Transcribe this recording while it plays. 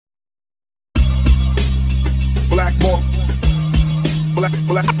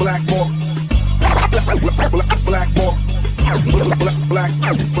black more. Black more. Black more. Black more. Black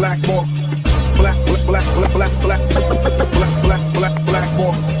more. Black more.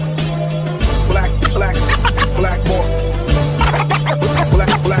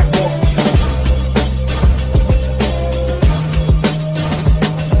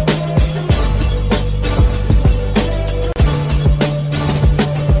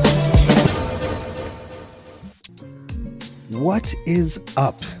 What is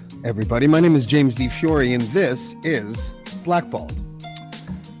up, everybody? My name is James D. Fiore, and this is Blackballed.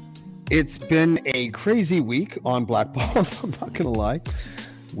 It's been a crazy week on Blackballed, I'm not going to lie.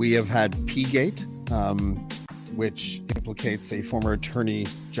 We have had P-Gate, which implicates a former Attorney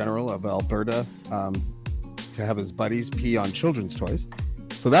General of Alberta to have his buddies pee on children's toys.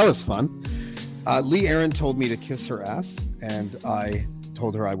 So that was fun. Lee Aaron told me to kiss her ass, and I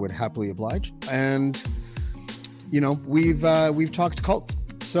told her I would happily oblige. And you know, we've talked cults.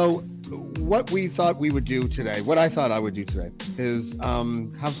 So what we thought we would do today, what I thought I would do today, is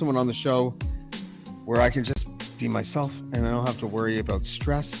have someone on the show where I can just be myself and I don't have to worry about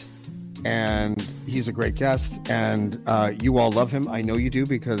stress. And he's a great guest, and you all love him. I know you do,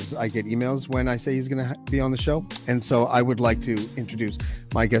 because I get emails when I say he's going to be on the show. And so I would like to introduce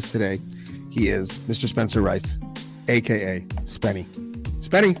my guest today. He is Mr. Spencer Rice, aka Spenny.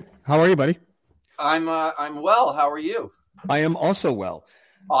 Spenny, how are you, buddy? I'm well. How are you? I am also well.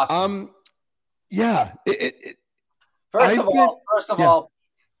 Awesome. Yeah. First of all,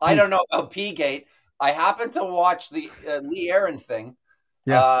 I don't know about P-Gate. I happened to watch the Lee Aaron thing.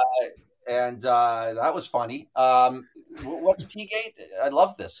 Yeah. And that was funny. What's P-Gate? I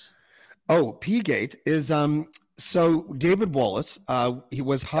love this. Oh, P-Gate is so David Wallace, he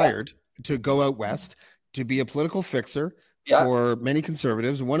was hired to go out west to be a political fixer for many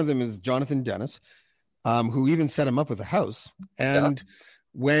conservatives. One of them is Jonathan Dennis, who even set him up with a house. And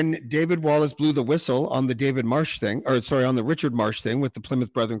when David Wallace blew the whistle on the on the Richard Marsh thing with the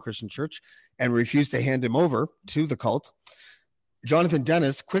Plymouth Brethren Christian Church and refused to hand him over to the cult, Jonathan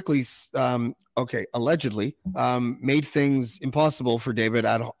Dennis quickly, allegedly, made things impossible for David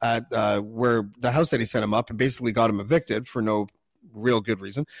at where the house that he set him up, and basically got him evicted for no real good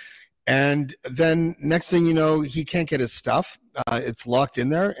reason. And then next thing you know, he can't get his stuff. It's locked in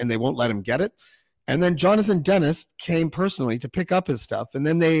there and they won't let him get it. And then Jonathan Dennis came personally to pick up his stuff. And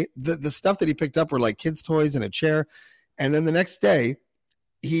then the stuff that he picked up were like kids' toys and a chair. And then the next day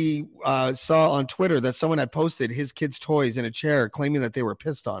he saw on Twitter that someone had posted his kids' toys in a chair claiming that they were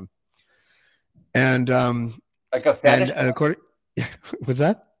pissed on. And like a fetish? What's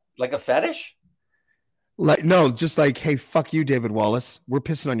that? Like a fetish? Like, no, just like, hey, fuck you, David Wallace. We're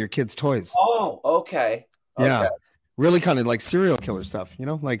pissing on your kids' toys. Oh, okay. Yeah. Really kind of like serial killer stuff, you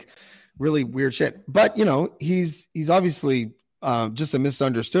know, like really weird shit. But, you know, he's obviously just a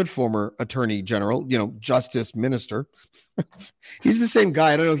misunderstood former attorney general, you know, justice minister. He's the same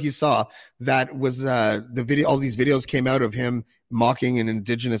guy. I don't know if you saw that was the video. All these videos came out of him mocking an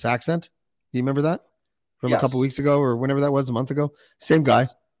indigenous accent. Do you remember that from a couple weeks ago or whenever that was, a month ago? Same guy.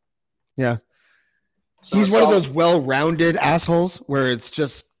 Yeah. So he's one of those well-rounded assholes where it's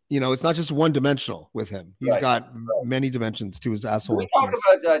just, you know, it's not just one-dimensional with him. He's got many dimensions to his asshole. Can we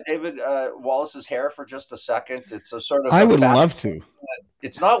talk about David Wallace's hair for just a second? It's a sort of... I would love to.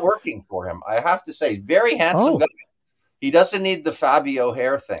 It's not working for him, I have to say. Very handsome guy. He doesn't need the Fabio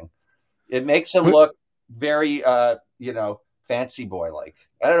hair thing. It makes him look very, fancy boy-like.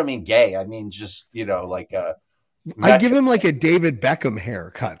 I don't mean gay. I mean just, you know, like... I'd give him like a David Beckham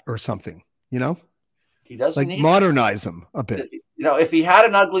haircut or something, you know? He doesn't need modernize him a bit. You know, if he had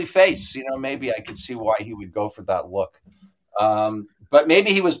an ugly face, you know, maybe I could see why he would go for that look. But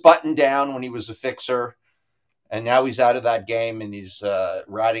maybe he was buttoned down when he was a fixer, and now he's out of that game and he's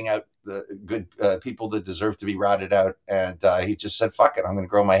ratting out the good people that deserve to be ratted out. And he just said, "Fuck it, I'm going to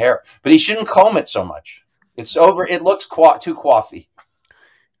grow my hair." But he shouldn't comb it so much. It's over. It looks too coiffy.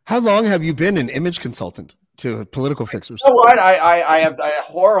 How long have you been an image consultant to political fixers? You know what? I have a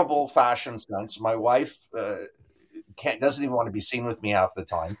horrible fashion sense. My wife doesn't even want to be seen with me half the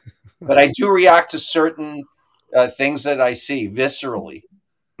time, but I do react to certain things that I see viscerally.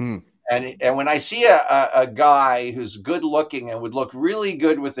 And when I see a guy who's good looking and would look really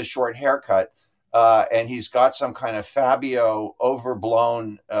good with a short haircut, and he's got some kind of Fabio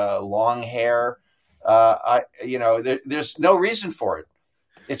overblown long hair, there's no reason for it.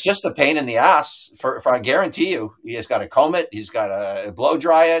 It's just a pain in the ass. For I guarantee you, he has got to comb it. He's got to blow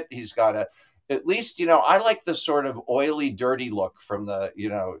dry it. He's got to, at least, you know, I like the sort of oily, dirty look from the,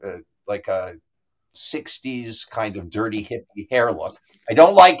 like a 60s kind of dirty hippie hair look. I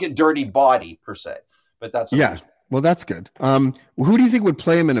don't like a dirty body per se, but that's Well, that's good. Who do you think would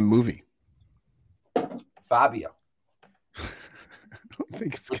play him in a movie? Fabio. I don't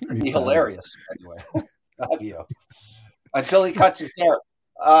think it's going to Be be hilarious, anyway. Fabio. Until he cuts his hair.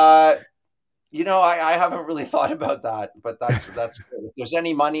 You know, I haven't really thought about that, but that's good. If there's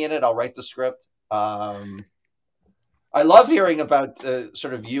any money in it, I'll write the script. I love hearing about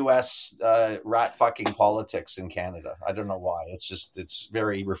sort of U.S. Rat fucking politics in Canada. I don't know why. It's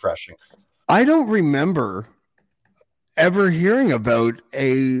very refreshing. I don't remember ever hearing about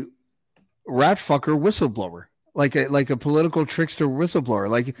a rat fucker whistleblower, like a political trickster whistleblower.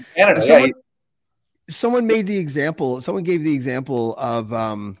 Like Canada, someone made the example. Someone gave the example of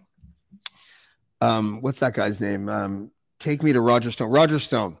what's that guy's name? Take me to Roger Stone. Roger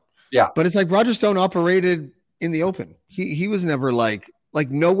Stone. Yeah, but it's like Roger Stone operated in the open. He was never like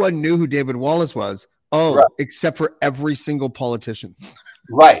no one knew who David Wallace was. Oh, right. Except for every single politician.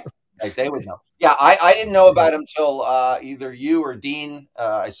 Right. They would know. Yeah, I didn't know about him till either you or Dean.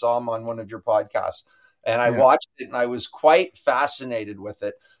 I saw him on one of your podcasts, and I watched it, and I was quite fascinated with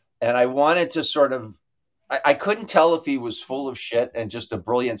it. And I wanted to sort of, I couldn't tell if he was full of shit and just a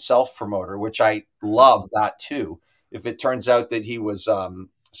brilliant self-promoter, which I love that too. If it turns out that he was,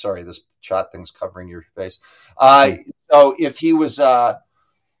 sorry, this chat thing's covering your face. So if he was,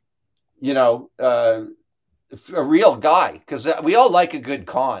 a real guy, because we all like a good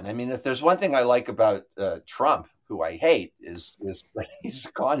con. I mean, if there's one thing I like about Trump, who I hate, is he's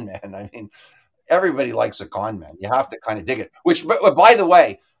a con man. I mean, everybody likes a con man. You have to kind of dig it. Which, by the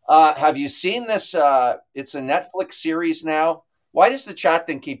way, have you seen this? It's a Netflix series now. Why does the chat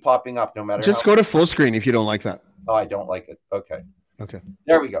thing keep popping up? No matter. Just go to full screen if you don't like that. Oh, I don't like it. Okay.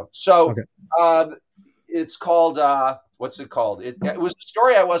 There we go. So, it's called. What's it called? It was a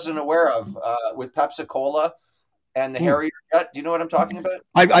story I wasn't aware of with Pepsi Cola and the Harrier jet. Do you know what I'm talking about?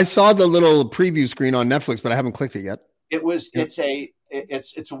 I saw the little preview screen on Netflix, but I haven't clicked it yet.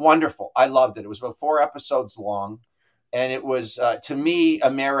 It's wonderful. I loved it. It was about 4 episodes long, and it was to me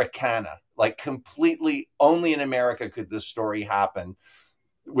Americana, like completely only in America could this story happen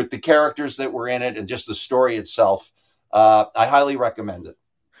with the characters that were in it and just the story itself. I highly recommend it.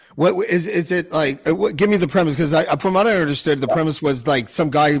 What is it like? Give me the premise, because from what I understood, the premise was like some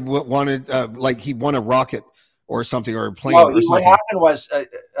guy wanted like he won a rocket or something, or a plane. Well, what happened was,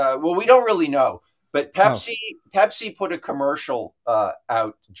 well, we don't really know, but Pepsi put a commercial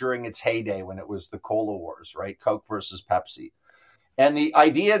out during its heyday when it was the Cola Wars, right? Coke versus Pepsi. And the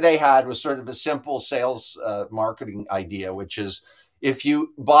idea they had was sort of a simple sales marketing idea, which is if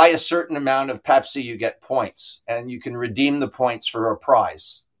you buy a certain amount of Pepsi, you get points, and you can redeem the points for a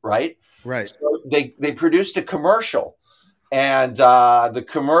prize. Right. So they produced a commercial, and the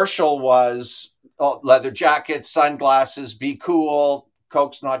commercial was leather jackets, sunglasses, be cool.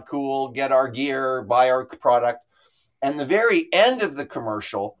 Coke's not cool. Get our gear, buy our product. And the very end of the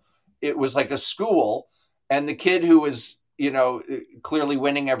commercial, it was like a school, and the kid who was, clearly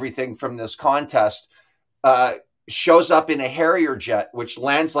winning everything from this contest, shows up in a Harrier jet, which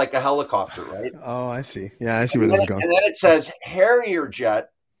lands like a helicopter. Right. Oh, I see. Yeah, I see where this is going. And then it says Harrier jet.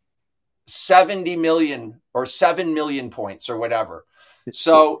 70 million or 7 million points or whatever.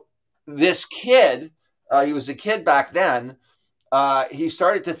 So this kid, he was a kid back then. He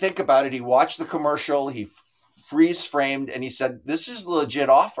started to think about it. He watched the commercial. He freeze framed, and he said, "This is a legit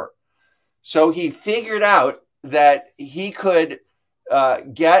offer." So he figured out that he could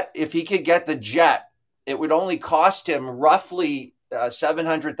if he could get the jet, it would only cost him roughly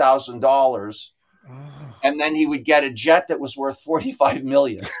 $700,000, and then he would get a jet that was worth $45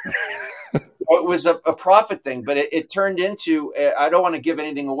 million. It was a profit thing, but it turned into, I don't want to give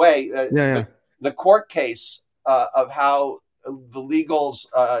anything away, the court case of how the legals,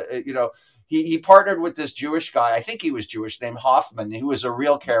 he partnered with this Jewish guy. I think he was Jewish, named Hoffman. He was a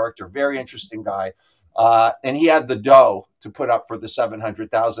real character, very interesting guy. And he had the dough to put up for the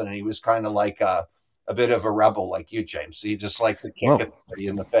 $700,000. And he was kind of like a bit of a rebel like you, James. He just liked to kick everybody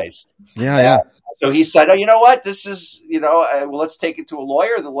in the face. So he said, "Oh, you know what? This is, well, let's take it to a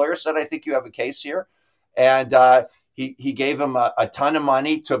lawyer." The lawyer said, "I think you have a case here." And he gave him a ton of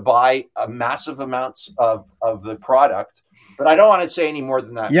money to buy massive amounts of the product. But I don't want to say any more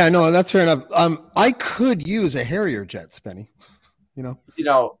than that. Yeah, no, that's fair enough. I could use a Harrier jet, Spenny.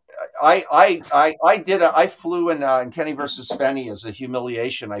 I flew in Kenny versus Spenny as a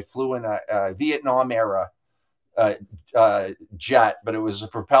humiliation. I flew in a Vietnam era jet, but it was a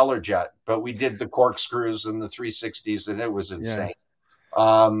propeller jet. But we did the corkscrews and the 360s, and it was insane.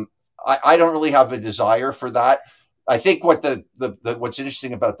 I don't really have a desire for that. I think what the what's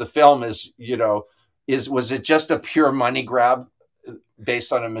interesting about the film is, was it just a pure money grab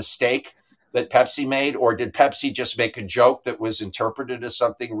based on a mistake? that Pepsi made, or did Pepsi just make a joke that was interpreted as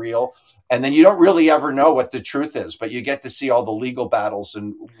something real? And then you don't really ever know what the truth is, but you get to see all the legal battles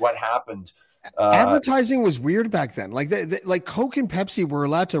and what happened. Advertising was weird back then. Like like Coke and Pepsi were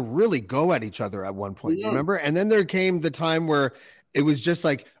allowed to really go at each other at one point. Mhm. Remember? And then there came the time where it was just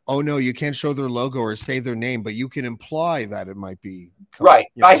like, oh no, you can't show their logo or say their name, but you can imply that it might be Coke. Right.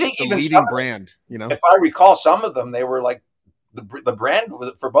 You know, I think the even leading brand. You know, if I recall, some of them, they were like the brand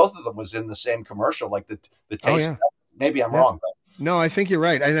for both of them was in the same commercial, like the taste. Oh, yeah. Maybe I'm wrong, but no, I think you're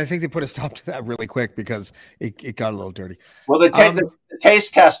right. And I think they put a stop to that really quick because it got a little dirty. well, the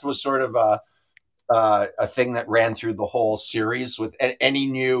taste test was sort of a thing that ran through the whole series with any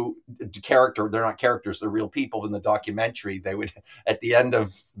new character. They're not characters; they're real people in the documentary. They would, at the end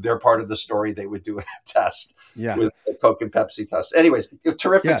of their part of the story, they would do a test with the Coke and Pepsi test. Anyways,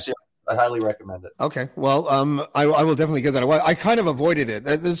 terrific series. I highly recommend it. Okay. Well, I will definitely give that away. I kind of avoided it.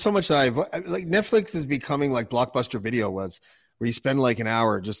 There's so much that like Netflix is becoming like Blockbuster Video was, where you spend like an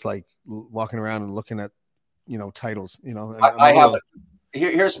hour just like walking around and looking at, you know, titles, you know. I have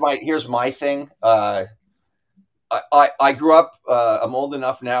here's my thing. I grew up, I'm old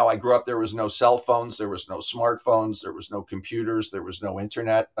enough now. I grew up, there was no cell phones, there was no smartphones, there was no computers, there was no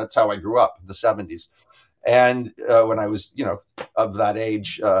internet. That's how I grew up in the 70s. And when I was, you know, of that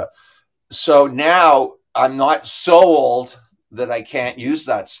age, so now I'm not so old that I can't use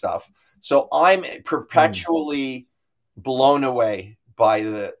that stuff. So I'm perpetually blown away by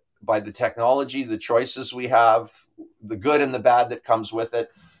the technology, the choices we have, the good and the bad that comes with it.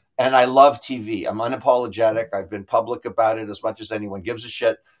 And I love TV. I'm unapologetic. I've been public about it as much as anyone gives a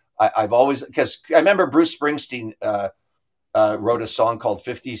shit. I've always, because I remember Bruce Springsteen wrote a song called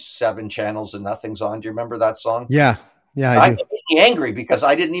 57 Channels and Nothing's On. Do you remember that song? Yeah. Yeah, I made me angry because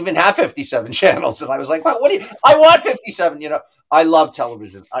I didn't even have 57 channels. And I was like, well, I want 57, you know. I love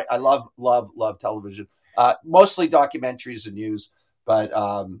television. I love television. Mostly documentaries and news. But,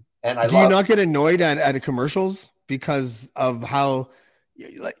 and I do you not get annoyed at commercials because of how,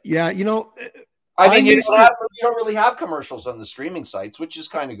 yeah, you know, I mean, you don't really have commercials on the streaming sites, which is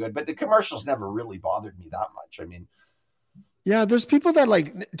kind of good, but the commercials never really bothered me that much. I mean, yeah, there's people that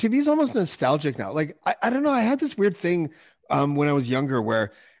like TV is almost nostalgic now. Like, I don't know. I had this weird thing when I was younger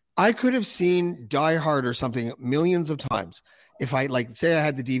where I could have seen Die Hard or something millions of times if I like say I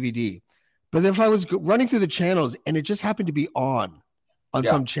had the DVD, but if I was running through the channels and it just happened to be on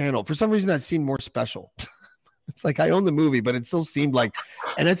some channel, for some reason that seemed more special. It's like I own the movie, but it still seemed like,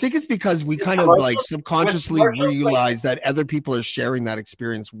 and I think it's because we kind of like subconsciously realize that other people are sharing that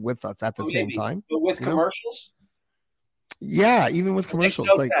experience with us at the same time. But with commercials? Yeah, even with commercials.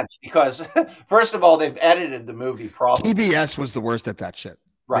 It makes no sense because, first of all, they've edited the movie probably. TBS was the worst at that shit.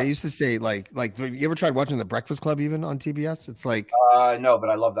 Right. They used to say like you ever tried watching The Breakfast Club even on TBS? It's like no, but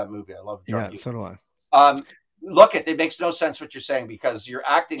I love that movie. I love it. Yeah, so do I. Look, it makes no sense what you're saying because you're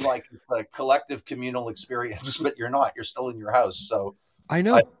acting like a collective communal experience, but you're not. You're still in your house. So I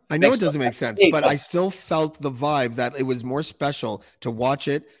know it doesn't make sense, but I still felt the vibe that it was more special to watch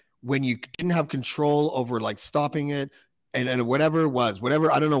it when you didn't have control over like stopping it and whatever it was, I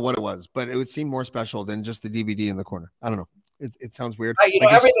don't know what it was, but it would seem more special than just the DVD in the corner. I don't know. It sounds weird. You know,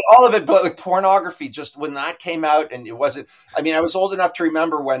 everything, all of it, but like pornography, just when that came out, and it wasn't. I mean, I was old enough to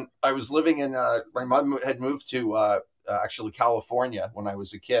remember when I was living in. My mom had moved to actually California when I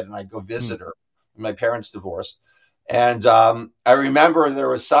was a kid, and I'd go visit her. My parents divorced, and I remember there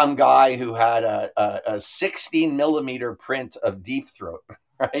was some guy who had a 16 millimeter print of Deep Throat.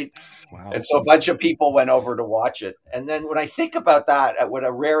 Right. Wow. And so a bunch of people went over to watch it. And then when I think about that, what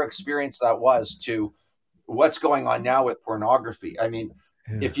a rare experience that was to what's going on now with pornography. I mean,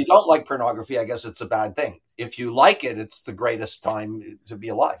 if you don't like pornography, I guess it's a bad thing. If you like it, it's the greatest time to be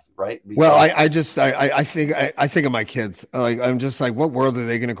alive. Right. Because well, I think of my kids. Like, I'm just like, what world are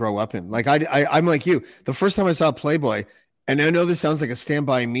they going to grow up in? Like, I'm like you. The first time I saw Playboy, and I know this sounds like a Stand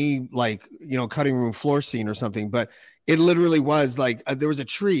By Me, like, you know, cutting room floor scene or something, but it literally was like there was a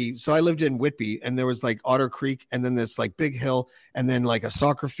tree. So I lived in Whitby, and there was like Otter Creek, and then this like big hill, and then like a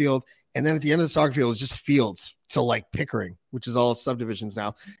soccer field, and then at the end of the soccer field was just fields. So like Pickering, which is all subdivisions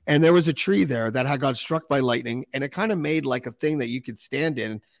now, and there was a tree there that had got struck by lightning, and it kind of made like a thing that you could stand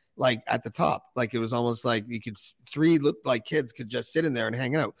in, like at the top, like it was almost like you could three like kids could just sit in there and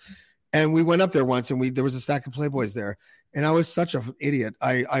hang out. And we went up there once, and there was a stack of Playboys there. And I was such an idiot.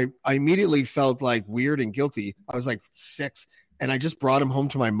 I immediately felt like weird and guilty. I was like 6, and I just brought them home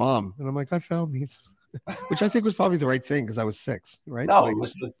to my mom. And I'm like, I found these, which I think was probably the right thing because I was 6, right? No, like, it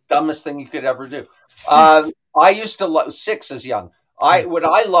was the dumbest thing you could ever do. I used to love 6 as young. What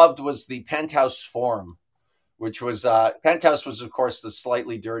I loved was the Penthouse Forum, which was Penthouse was, of course, the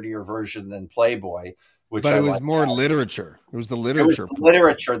slightly dirtier version than Playboy, which But I it was liked. more literature. It was the It was literature. the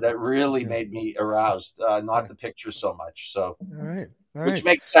literature that really Yeah. made me aroused, not the picture so much. So, All right. which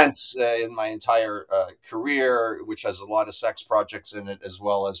makes sense in my entire career, which has a lot of sex projects in it, as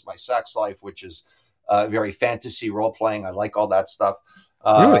well as my sex life, which is very fantasy role playing. I like all that stuff.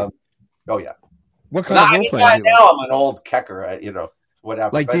 Really? Oh yeah. What kind of role playing do you Now like? I'm an old kecker,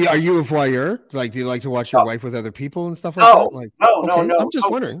 whatever. Like, But are you a voyeur? Like, do you like to watch your no, wife with other people and stuff like no, that? Like, no, okay, no, I'm just no.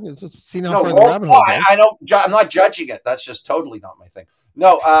 wondering. It's just seeing how No, far the rabbit hole goes. I don't. I'm not judging it. That's just totally not my thing.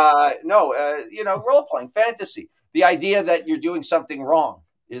 No, role playing fantasy. The idea that you're doing something wrong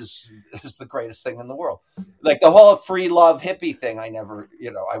is the greatest thing in the world. Like the whole free love hippie thing. I never,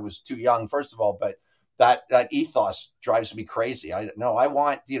 I was too young, first of all, but that ethos drives me crazy. I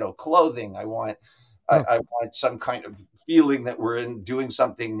want, clothing. I want some kind of feeling that we're doing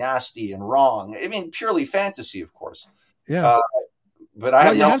something nasty and wrong. I mean, purely fantasy, of course. Yeah. But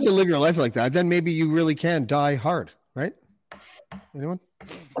I have to live your life like that. Then maybe you really can die hard, right? Anyone?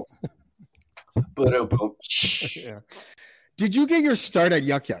 Yeah. Did you get your start at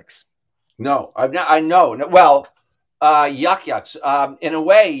Yuks? No, I know. Well, Yuks. In a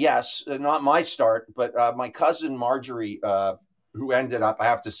way, yes. Not my start, but my cousin Marjorie, who ended up, I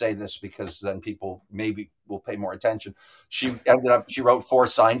have to say this because then people maybe will pay more attention. She wrote 4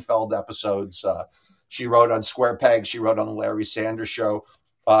 Seinfeld episodes. She wrote on Square Peg. She wrote on the Larry Sanders Show.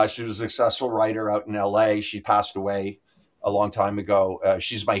 She was a successful writer out in LA. She passed away a long time ago.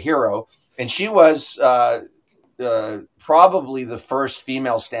 She's my hero. And she was probably the first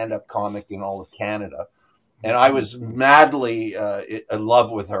female stand-up comic in all of Canada. And I was madly in love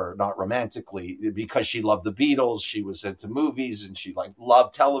with her, not romantically, because she loved the Beatles. She was into movies and she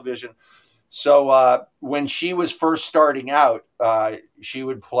loved television. So when she was first starting out, she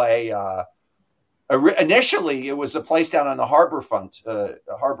would play. Initially, it was a place down on the Harborfront.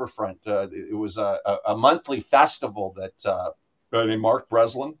 It was a monthly festival that named Mark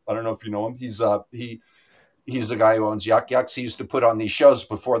Breslin. I don't know if you know him. He's the guy who owns Yuks. He used to put on these shows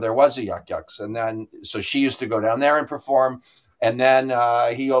before there was a Yuks. And then, so she used to go down there and perform. And then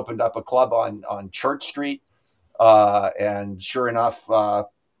he opened up a club on Church Street. And sure enough,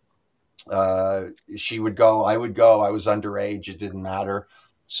 she would go, I would go. I was underage. It didn't matter.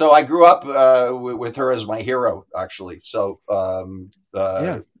 So I grew up with her as my hero, actually. So,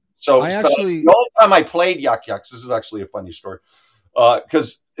 So the only time I played Yuks, this is actually a funny story.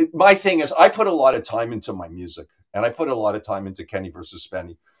 Because my thing is, I put a lot of time into my music, and I put a lot of time into Kenny versus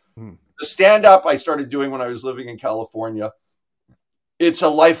Spenny. The stand-up I started doing when I was living in California, it's a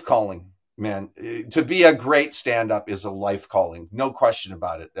life calling, man. To be a great stand-up is a life calling, no question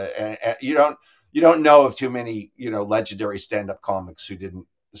about it. And you don't know of too many, legendary stand-up comics who didn't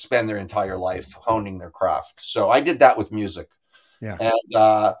spend their entire life honing their craft. So I did that with music. Yeah.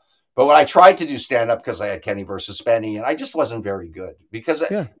 And but when I tried to do stand-up, because I had Kenny versus Spenny, and I just wasn't very good, because it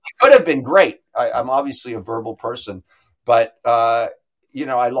could have been great. I'm obviously a verbal person, but, I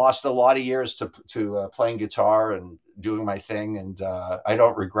lost a lot of years to playing guitar and doing my thing, and I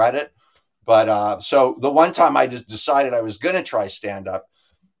don't regret it. But so the one time I just decided I was going to try stand-up,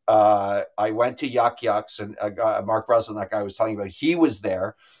 I went to Yuks, and Mark Breslin, that guy I was telling you about, he was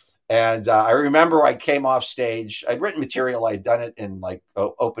there. And I remember I came off stage. I'd written material. I'd done it in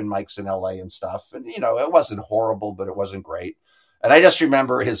open mics in LA and stuff. And, it wasn't horrible, but it wasn't great. And I just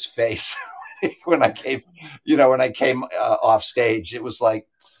remember his face when I came, off stage. It was like,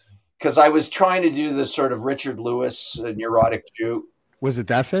 because I was trying to do this sort of Richard Lewis, neurotic Jew. Was it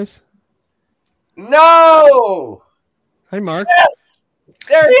that face? No. Hi, Mark. Yes.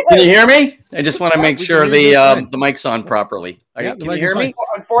 There he is. Can you hear me? I just want to make sure the mic's on properly. Can you hear me?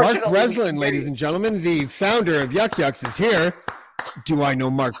 Unfortunately, Mark Breslin, ladies and gentlemen, the founder of Yuks is here. Do I know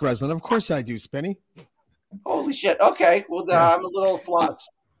Mark Breslin? Of course I do, Spenny. Holy shit. Okay. Well, I'm a little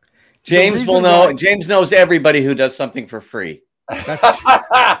flummoxed. James will know. James knows everybody who does something for free.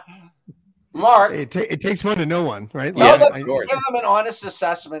 Mark. It takes one to know one, right? Give them an honest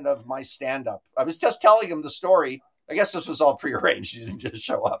assessment of my stand-up. I was just telling him the story. I guess this was all prearranged. You didn't just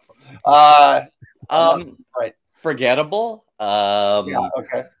show up. Right. Forgettable.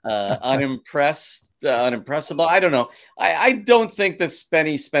 Okay. Unimpressible. I don't know. I don't think that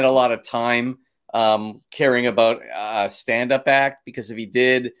Spenny spent a lot of time caring about a stand-up act, because if he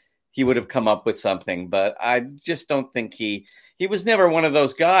did, he would have come up with something. But I just don't think he was never one of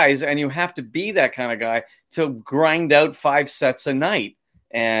those guys, and you have to be that kind of guy to grind out 5 sets a night.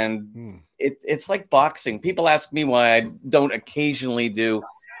 And it's like boxing. People ask me why I don't occasionally do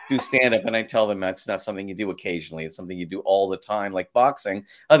stand up, and I tell them that's not something you do occasionally. It's something you do all the time, like boxing.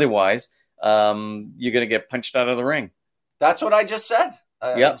 Otherwise, you're going to get punched out of the ring. That's what I just said.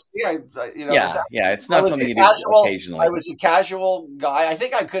 Yep. It's not something you do occasionally. I was a casual guy. I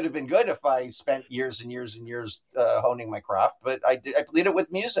think I could have been good if I spent years and years and years honing my craft, but I played it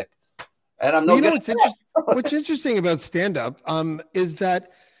with music, and I'm no good. What's interesting about stand-up is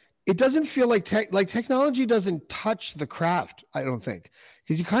that it doesn't feel like technology doesn't touch the craft. I don't think,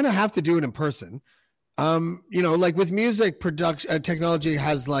 because you kind of have to do it in person. Like with music production, technology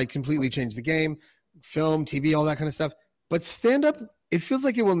has like completely changed the game, film, TV, all that kind of stuff. But stand-up, it feels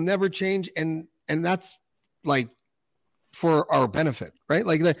like it will never change, and that's like for our benefit, right?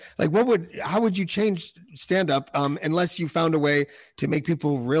 How would you change stand-up unless you found a way to make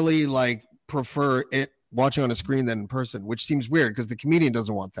people really like prefer it watching on a screen than in person, which seems weird because the comedian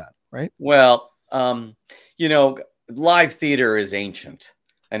doesn't want that, right? Well, live theater is ancient,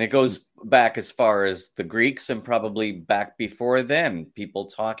 and it goes back as far as the Greeks and probably back before them, people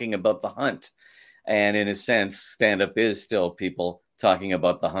talking about the hunt. And in a sense, stand-up is still people talking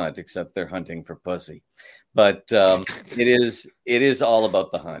about the hunt, except they're hunting for pussy. But it is all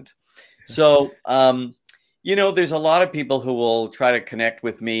about the hunt. So, there's a lot of people who will try to connect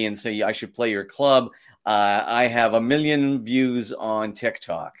with me and say, I should play your club. I have 1 million views on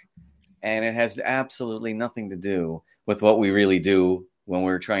TikTok, and it has absolutely nothing to do with what we really do when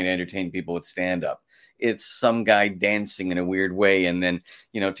we're trying to entertain people with stand-up. It's some guy dancing in a weird way and then,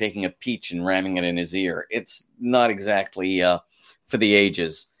 taking a peach and ramming it in his ear. It's not exactly for the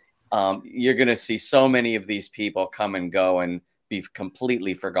ages. You're going to see so many of these people come and go and be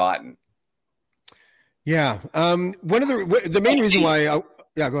completely forgotten. Yeah. One of the main reason why go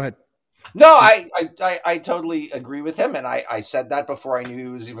ahead. No, I totally agree with him, and I said that before I knew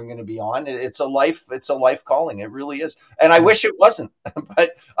he was even going to be on. It's a life calling. It really is, and I wish it wasn't.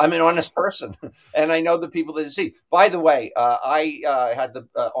 But I'm an honest person, and I know the people that see. By the way, I had the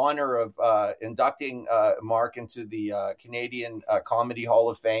honor of inducting Mark into the Canadian Comedy Hall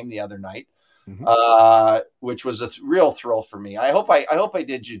of Fame the other night, which was a real thrill for me. I hope I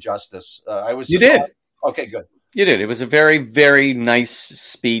did you justice. You did. Okay, good. You did. It was a very, very nice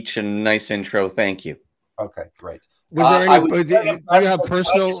speech and nice intro. Thank you. Okay, great. Was there any? Do you have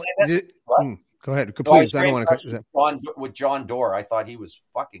personal? Go ahead, please. I don't want to. With John Doerr, I thought he was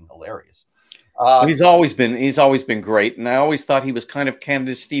fucking hilarious. He's always been great, and I always thought he was kind of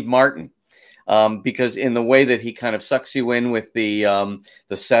Canada's Steve Martin, because in the way that he kind of sucks you in with the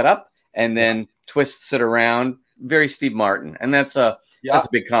setup and then twists it around, very Steve Martin, and that's a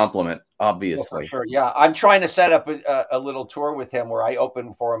big compliment. Obviously. Sure. Yeah. I'm trying to set up a little tour with him where I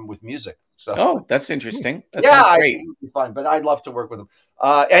open for him with music. So, that's interesting. That great. It'd be fun, but I'd love to work with him.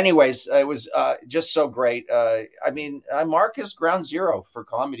 Anyways, it was just so great. Mark is ground zero for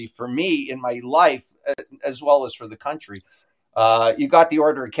comedy for me in my life, as well as for the country. You got the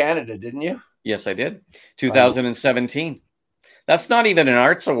Order of Canada, didn't you? Yes, I did. 2017. That's not even an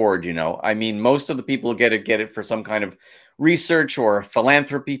arts award, most of the people get it for some kind of research or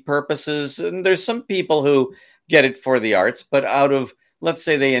philanthropy purposes. And there's some people who get it for the arts, but out of, let's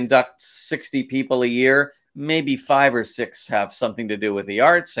say they induct 60 people a year, maybe 5 or 6 have something to do with the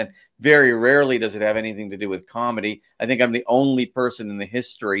arts. And very rarely does it have anything to do with comedy. I think I'm the only person in the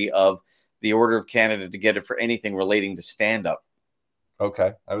history of the Order of Canada to get it for anything relating to stand-up.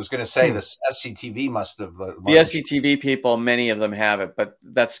 Okay. I was going to say the SCTV must have. The SCTV people, many of them have it, but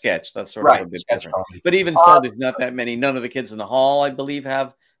that's sketch. That's sort of a bit different. Comedy. But even so, there's not that many. None of the kids in the hall, I believe,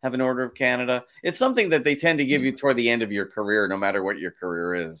 have an Order of Canada. It's something that they tend to give you toward the end of your career, no matter what your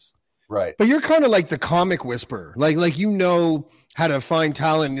career is. Right. But you're kind of like the comic whisperer. Like how to find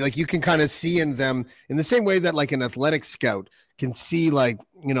talent. Like you can kind of see in them in the same way that like an athletic scout can see, like,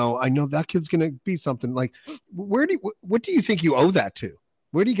 I know that kid's going to be something. Like, what do you think you owe that to?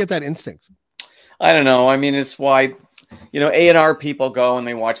 Where do you get that instinct? I don't know. It's why, A&R people go and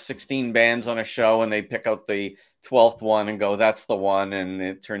they watch 16 bands on a show and they pick out the 12th one and go, that's the one. And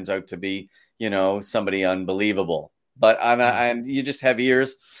it turns out to be, somebody unbelievable. But and you just have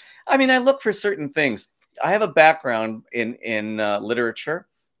ears. I look for certain things. I have a background in literature.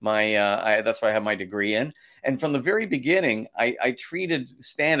 That's what I have my degree in. And from the very beginning, I treated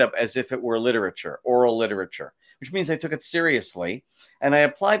stand-up as if it were literature, oral literature, which means I took it seriously. And I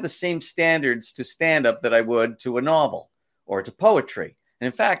applied the same standards to stand-up that I would to a novel or to poetry. And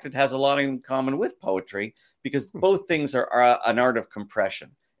in fact, it has a lot in common with poetry because both things are an art of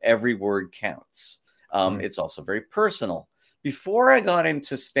compression. Every word counts. It's also very personal. Before I got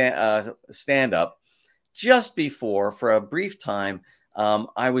into stand-up, just before, for a brief time,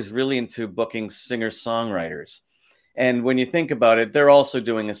 I was really into booking singer-songwriters. And when you think about it, they're also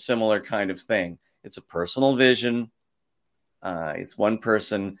doing a similar kind of thing. It's a personal vision. It's one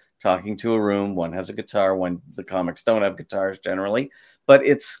person talking to a room. One has a guitar. The comics don't have guitars generally, but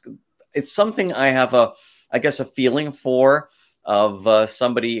it's something I have a feeling for, of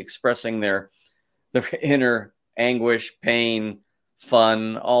somebody expressing their inner anguish, pain,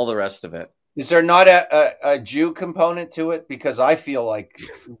 fun, all the rest of it. Is there not a Jew component to it? Because I feel like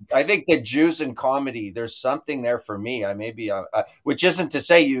I think that Jews in comedy, there's something there for me. Which isn't to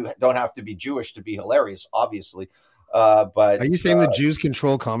say you don't have to be Jewish to be hilarious, obviously. But are you saying the Jews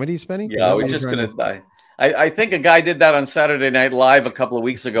control comedy, Spenny? Yeah, we're just going to. I think a guy did that on Saturday Night Live a couple of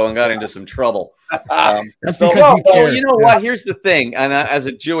weeks ago and got into some trouble. That's because he cared. You know what? Here's the thing, and as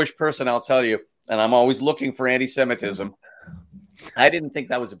a Jewish person, I'll tell you, and I'm always looking for anti-Semitism. I didn't think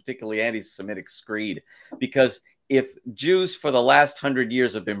that was a particularly anti-Semitic screed, because if Jews for the last 100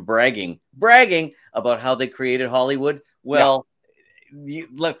 years have been bragging about how they created Hollywood, well,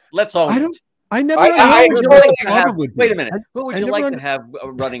 let's all. I never. Wait a minute. Who would you like to have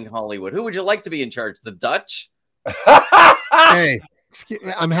running Hollywood? Who would you like to be in charge? The Dutch? Hey,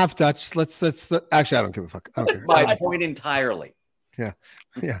 I'm half Dutch. Let's. Actually, I don't give a fuck. I don't care. My point entirely. Yeah,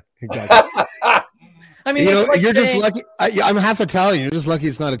 exactly. I mean, you're just lucky. I'm half Italian. You're just lucky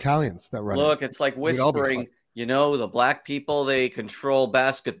it's not Italians that run. Look, it's like whispering. The black people, they control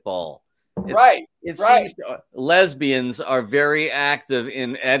basketball. Right. Seems lesbians are very active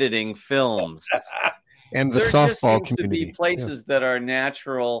in editing films. And the there softball just seems community. to be places that are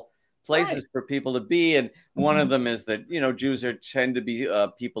natural places for people to be. And one of them is that, Jews tend to be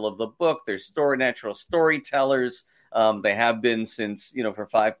people of the book. They're natural storytellers. They have been since, for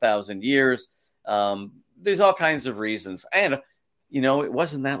 5,000 years. There's all kinds of reasons. And, it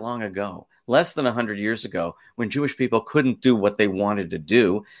wasn't that long ago, less than 100 years ago, when Jewish people couldn't do what they wanted to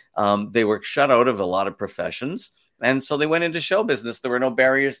do. They were shut out of a lot of professions. And so they went into show business. There were no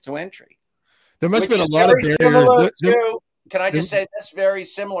barriers to entry. There must have been a lot of barriers. Can I just say that's very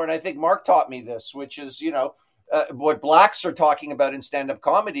similar? And I think Mark taught me this, which is, what blacks are talking about in stand-up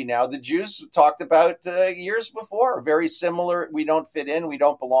comedy now, the Jews talked about years before. Very similar. We don't fit in, we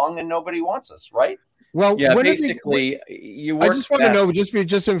don't belong, and nobody wants us, right? Well, yeah, basically, I just want to know, just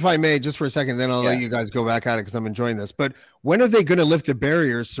if I may, just for a second, then I'll let you guys go back at it because I'm enjoying this. But when are they going to lift the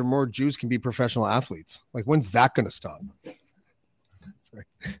barriers so more Jews can be professional athletes? Like, when's that going to stop? Sorry.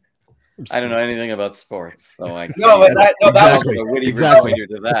 I don't know anything about sports, so I that was a witty reminder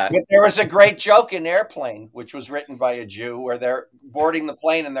to that. But there was a great joke in Airplane, which was written by a Jew, where they're boarding the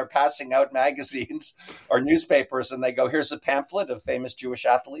plane and they're passing out magazines or newspapers, and they go, "Here's a pamphlet of famous Jewish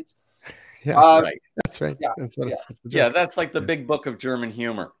athletes." Yeah, right. That's right. Yeah, that's that's like the big book of German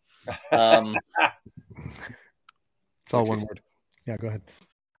humor. It's all one word. Yeah, go ahead.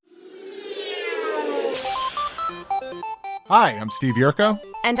 Hi, I'm Steve Yurko.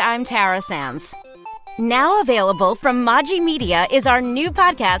 And I'm Tara Sands. Now available from Maji Media is our new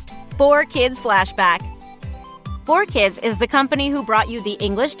podcast, 4Kids Flashback. 4Kids is the company who brought you the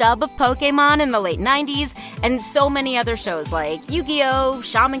English dub of Pokemon in the late 90s and so many other shows like Yu-Gi-Oh!,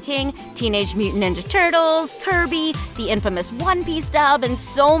 Shaman King, Teenage Mutant Ninja Turtles, Kirby, the infamous One Piece dub, and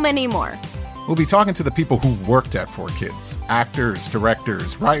so many more. We'll be talking to the people who worked at 4Kids. Actors,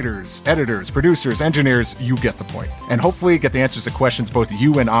 directors, writers, editors, producers, engineers, you get the point. And hopefully get the answers to questions both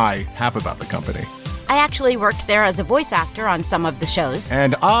you and I have about the company. I actually worked there as a voice actor on some of the shows.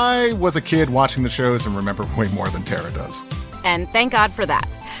 And I was a kid watching the shows and remember way more than Tara does. And thank God for that.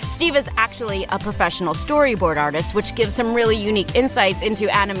 Steve is actually a professional storyboard artist, which gives some really unique insights into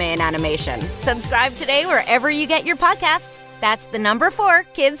anime and animation. Subscribe today wherever you get your podcasts. That's the number 4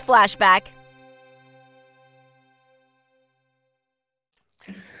 Kids Flashback.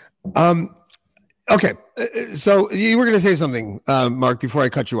 Okay. So you were going to say something, Mark, before I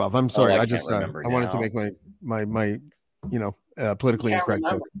cut you off. I'm sorry. I wanted to make my politically incorrect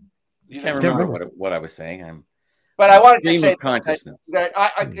joke. You can't remember what I was saying. But I wanted to say consciousness.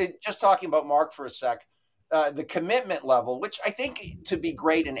 I just talking about Mark for a sec, the commitment level, which I think to be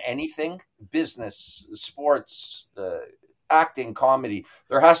great in anything, business, sports, acting, comedy,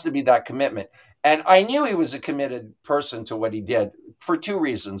 there has to be that commitment. And I knew he was a committed person to what he did for 2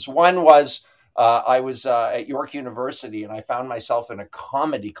 reasons. One was I was at York University and I found myself in a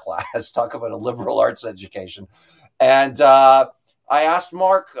comedy class, talk about a liberal arts education. And I asked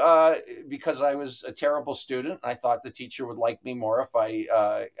Mark, because I was a terrible student, I thought the teacher would like me more if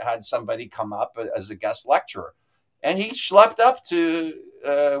I had somebody come up as a guest lecturer. And he schlepped up to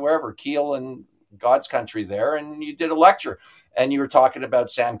wherever, Kiel and God's country there, and you did a lecture. And you were talking about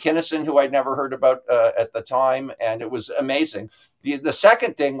Sam Kinison, who I'd never heard about at the time, and it was amazing. The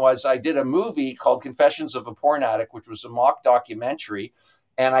second thing was I did a movie called Confessions of a Porn Addict, which was a mock documentary.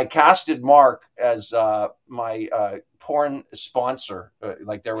 And I casted Mark as my porn sponsor.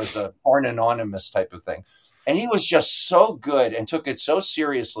 Like there was a porn anonymous type of thing. And he was just so good and took it so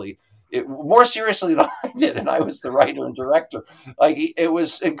seriously, more seriously than I did. And I was the writer and director. Like it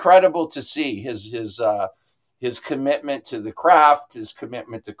was incredible to see his commitment to the craft, his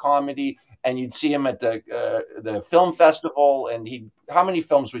commitment to comedy. And you'd see him at the film festival. And how many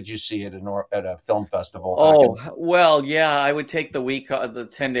films would you see at a film festival? Oh, well, yeah, I would take the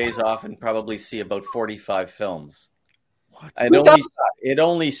 10 days off and probably see about 45 films. What? It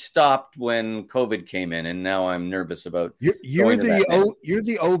only stopped when COVID came in, and now I'm nervous about. You're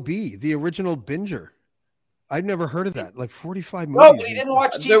the OB, the original binger. I've never heard of that. Like 45 movies. No, but he didn't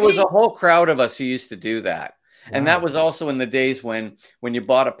watch TV. There was a whole crowd of us who used to do that, and Wow. that was also in the days when you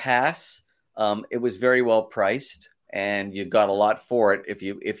bought a pass, it was very well priced, and you got a lot for it. If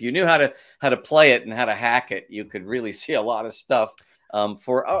you knew how to play it and how to hack it, you could really see a lot of stuff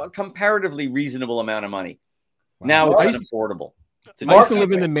for a comparatively reasonable amount of money. Wow. Now it's unaffordable. I used to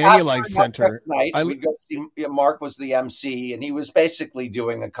live in the Manulife Center. We'd go see, Mark was the MC, and he was basically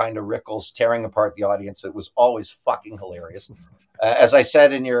doing a kind of Rickles, tearing apart the audience. It was always fucking hilarious. As I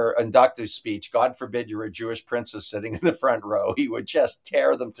said in your inductive speech, God forbid you're a Jewish princess sitting in the front row. He would just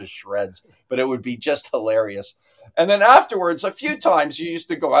tear them to shreds, but it would be just hilarious. And then afterwards, a few times you used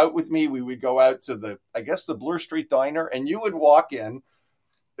to go out with me. We would go out to the Bloor Street Diner, and you would walk in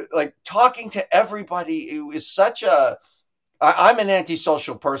like talking to everybody. It was I'm an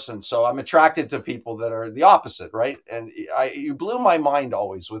antisocial person, so I'm attracted to people that are the opposite, right? And you blew my mind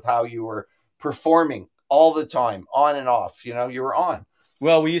always with how you were performing all the time, on and off. You were on.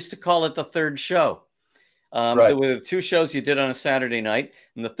 Well, we used to call it the third show. Right. There were 2 shows you did on a Saturday night,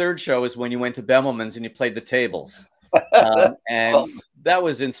 and the third show is when you went to Bemelman's and you played the tables. And that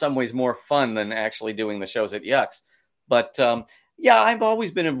was in some ways more fun than actually doing the shows at Yuks. But yeah, I've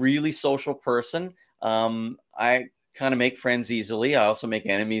always been a really social person. I kind of make friends easily. I also make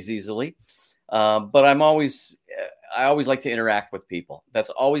enemies easily. But I always like to interact with people. That's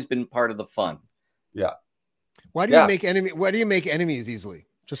always been part of the fun. Yeah. Why do you make enemies easily?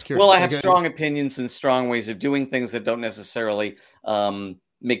 Just curious. Well, I have strong opinions and strong ways of doing things that don't necessarily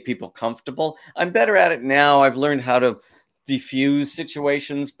make people comfortable. I'm better at it now. I've learned how to diffuse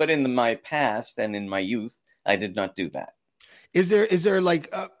situations, but in my past and in my youth, I did not do that. Is there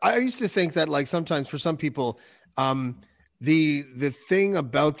like I used to think that like sometimes for some people, the thing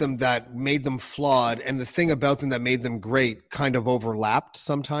about them that made them flawed and the thing about them that made them great kind of overlapped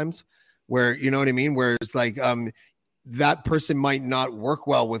sometimes, where you know what I mean, where it's like that person might not work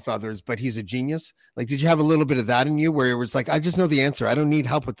well with others, but he's a genius. Like, did you have a little bit of that in you where it was like, I just know the answer, I don't need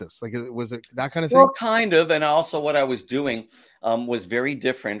help with this? Like, was it that kind of thing? Well, kind of. And also what I was doing was very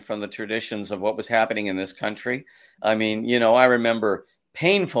different from the traditions of what was happening in this country. I mean, I remember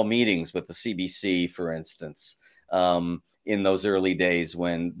painful meetings with the CBC, for instance, in those early days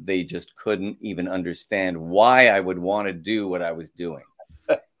when they just couldn't even understand why I would want to do what I was doing.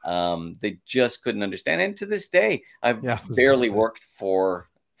 They just couldn't understand. And to this day, I've barely worked for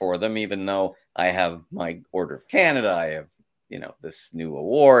them, even though I have my Order of Canada. I have, this new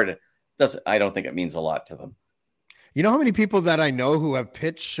award. I don't think it means a lot to them. You know how many people that I know who have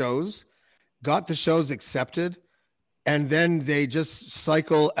pitched shows, got the shows accepted, and then they just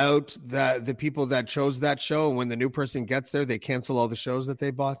cycle out the people that chose that show. And when the new person gets there, they cancel all the shows that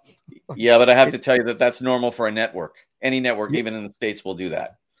they bought. Yeah, but I have to tell you that's normal for a network. Any network, even in the States, will do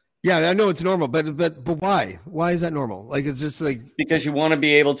that. Yeah, I know it's normal, but why? Why is that normal? Like, it's just like because you want to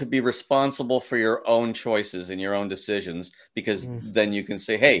be able to be responsible for your own choices and your own decisions, because then you can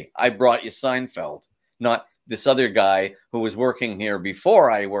say, hey, I brought you Seinfeld, not this other guy who was working here before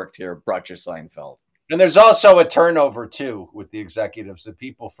I worked here brought you Seinfeld. And there's also a turnover, too, with the executives that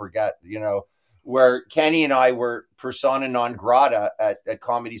people forget, where Kenny and I were persona non grata at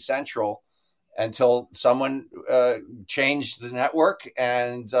Comedy Central until someone changed the network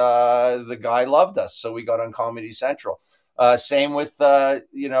and the guy loved us. So we got on Comedy Central. Same with,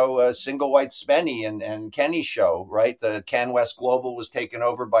 Single White Spenny and Kenny's show, right? The Can West Global was taken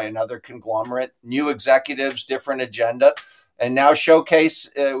over by another conglomerate, new executives, different agenda. And now Showcase,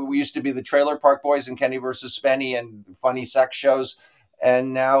 we used to be the Trailer Park Boys and Kenny versus Spenny and funny sex shows.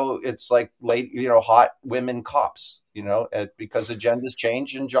 And now it's like hot women cops, because agendas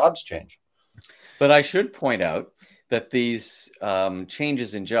change and jobs change. But I should point out that these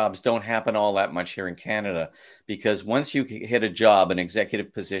changes in jobs don't happen all that much here in Canada, because once you hit a job, an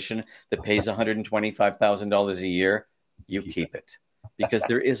executive position that pays $125,000 a year, you keep it, because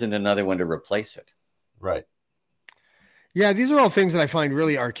there isn't another one to replace it. Right. Yeah, these are all things that I find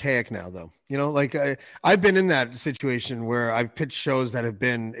really archaic now, though. You know, like I've been in that situation where I've pitched shows that have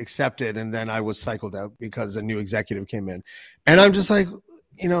been accepted, and then I was cycled out because a new executive came in, and I'm just like,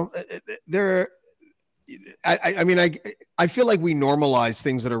 you know, there. I mean, I feel like we normalize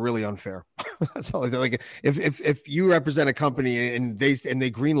things that are really unfair. That's all. Like if you represent a company and they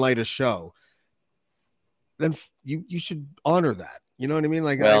green light a show, then you should honor that. You know what I mean?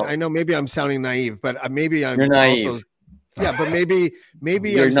 Like Well, I know maybe I'm sounding naive, but maybe I'm you're naive. also. Yeah, but maybe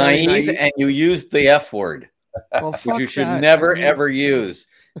You're I'm sounding naive, and you used the F word, Well, which fuck you should that. never I mean, ever use.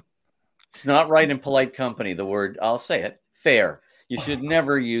 It's not right in polite company. The word, I'll say it, fair. You should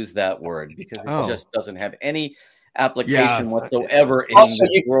never use that word because it just doesn't have any application whatsoever in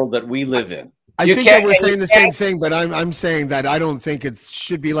the world that we live in. I think that we're saying the same thing, but I'm saying that I don't think it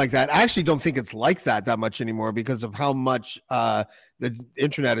should be like that. I actually don't think it's like that much anymore because of how much the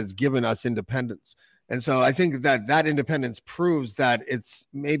internet has given us independence. And so I think that independence proves that it's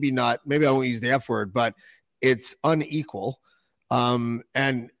maybe I won't use the F word, but it's unequal. And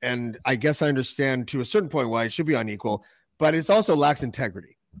I guess I understand to a certain point why it should be unequal, but it's also lacks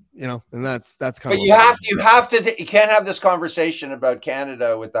integrity, you know, and that's kind of. But you can't have this conversation about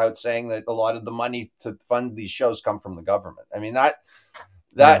Canada without saying that a lot of the money to fund these shows come from the government. I mean, there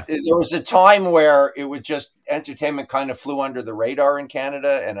was a time where it was just entertainment kind of flew under the radar in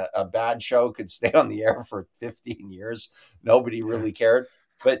Canada, and a bad show could stay on the air for 15 years. Nobody really cared.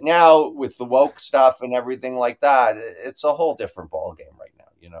 But now with the woke stuff and everything like that, it's a whole different ballgame right now,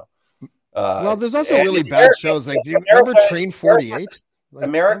 you know. Well, there's also really bad shows. Like, do you remember Train 48?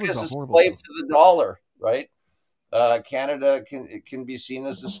 America's a slave to the dollar, right? Canada can be seen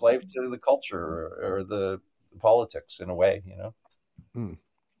as a slave to the culture or the politics in a way, you know.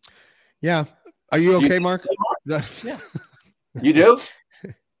 Yeah. Are you okay, Mark? Yeah. You do?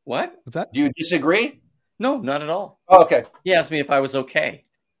 What? What's that? Do you disagree? No, not at all. Oh, okay. He asked me if I was okay.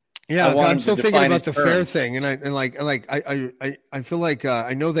 Yeah, I'm still thinking about the fair thing, and I feel like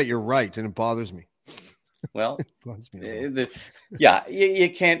I know that you're right, and it bothers me. Well, you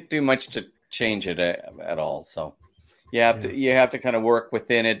can't do much to change it at all. So you have to kind of work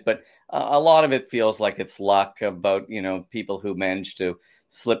within it, but a lot of it feels like it's luck about, you know, people who manage to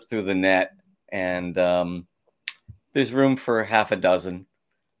slip through the net, and there's room for half a dozen,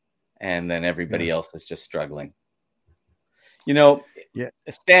 and then everybody else is just struggling. You know,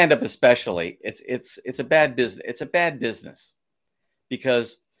 stand up especially, it's a bad business. It's a bad business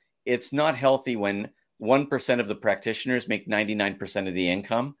because it's not healthy when 1% of the practitioners make 99% of the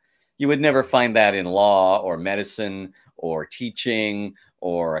income. You would never find that in law or medicine or teaching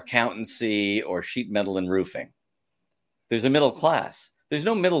or accountancy or sheet metal and roofing. There's a middle class. There's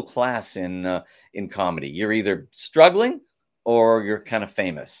no middle class in comedy. You're either struggling or you're kind of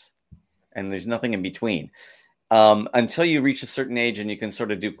famous, and there's nothing in between. Until you reach a certain age and you can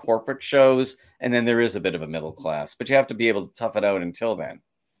sort of do corporate shows, and then there is a bit of a middle class, but you have to be able to tough it out until then.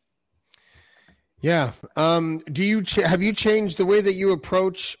 Yeah. Do you have you changed the way that you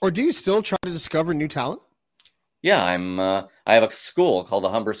approach, or do you still try to discover new talent? Yeah, I have a school called the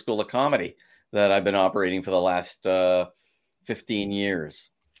Humber School of Comedy that I've been operating for the last 15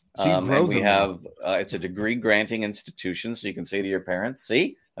 years. And we have it's a degree granting institution, so you can say to your parents,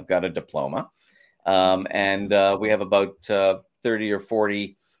 "See, I've got a diploma." And we have about 30 or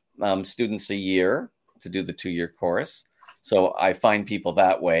 40 students a year to do the 2-year course. So I find people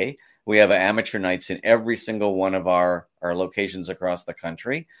that way. We have amateur nights in every single one of our locations across the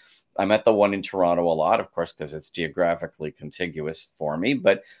country. I'm at the one in Toronto a lot, of course, because it's geographically contiguous for me.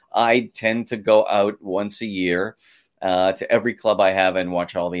 But I tend to go out once a year to every club I have and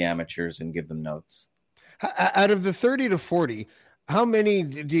watch all the amateurs and give them notes. Out of the 30 to 40, how many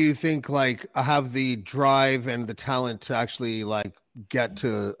do you think like have the drive and the talent to actually like get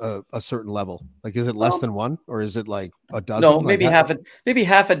to a certain level? Like, is it less than one, or is it like a dozen? No, maybe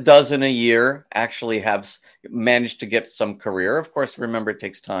half a dozen a year actually have managed to get some career. Of course, remember, it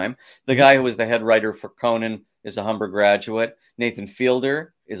takes time. The guy who was the head writer for Conan is a Humber graduate. Nathan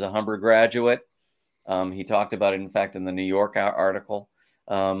Fielder is a Humber graduate. He talked about it, in fact, in the New York article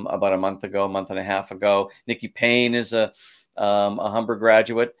about a month and a half ago. Nikki Payne is a Humber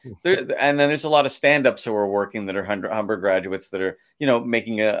graduate. And then there's a lot of stand-ups who are working that are Humber graduates that are, you know,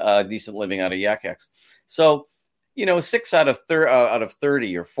 making a decent living out of Yuks. So, you know, 6 out of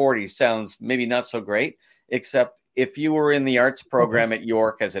 30 or 40 sounds maybe not so great, except if you were in the arts program at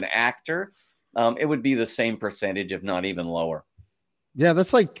York as an actor, it would be the same percentage, if not even lower. Yeah,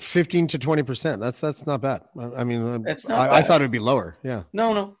 that's like 15 to 20%. That's not bad. I mean, it's not I thought it'd be lower. Yeah.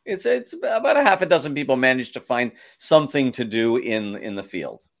 No. It's about a half a dozen people manage to find something to do in the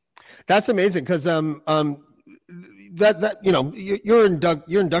field. That's amazing because your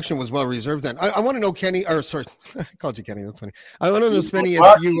induction was well reserved. Then I want to know, Kenny. Or sorry, I called you Kenny. That's funny. I want to know, Spenny,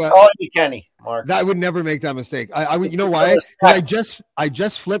 Mark, if you calling me Kenny. Mark, I would never make that mistake. I would. It's You know a why? respect. I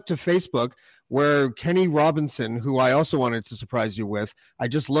just flipped to Facebook where Kenny Robinson, who I also wanted to surprise you with, I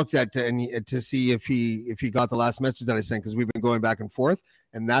just looked at to see if he got the last message that I sent, because we've been going back and forth,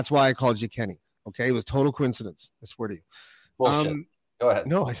 and that's why I called you Kenny. Okay, it was total coincidence. I swear to you. Bullshit. Go ahead.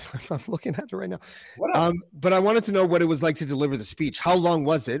 No, I'm looking at it right now. Whatever. But I wanted to know what it was like to deliver the speech. How long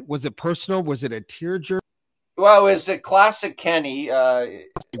was it? Was it personal? Was it a tearjerker? Well, it was a classic Kenny.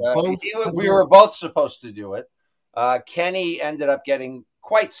 We were both supposed to do it. Kenny ended up getting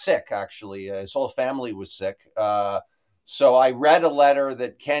quite sick, actually. His whole family was sick. So I read a letter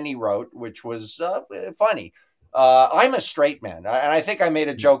that Kenny wrote, which was funny. I'm a straight man. And I think I made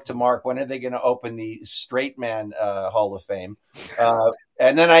a joke to Mark, when are they going to open the straight man Hall of Fame?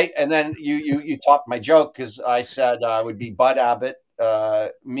 And then you topped my joke, because I said I would be Bud Abbott,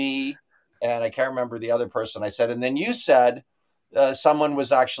 me, and I can't remember the other person I said. And then you said someone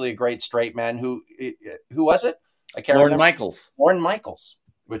was actually a great straight man. Who was it? I can't remember. Lorne Michaels,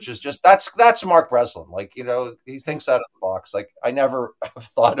 which is just that's Mark Breslin. Like, he thinks out of the box. Like, I never have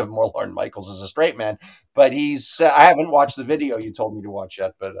thought of more Lorne Michaels as a straight man, but I haven't watched the video you told me to watch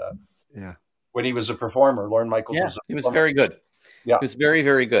yet. But yeah, when he was a performer, Lorne Michaels he was very good. Yeah, he was very,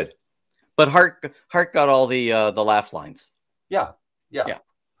 very good. But Hart got all the laugh lines. Yeah.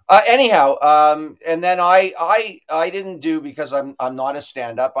 Anyhow, and then I didn't do, because I'm not a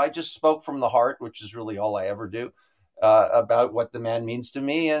stand-up. I just spoke from the heart, which is really all I ever do, about what the man means to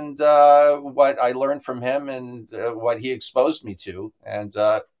me, and what I learned from him, and what he exposed me to. And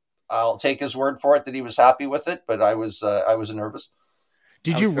I'll take his word for it that he was happy with it, but I was nervous.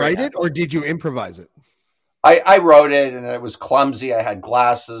 Did you write it, or did you improvise it? I wrote it, and it was clumsy. I had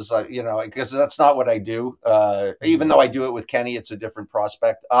glasses, because that's not what I do. Even though I do it with Kenny, it's a different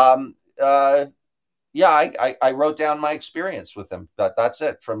prospect. I wrote down my experience with him. That's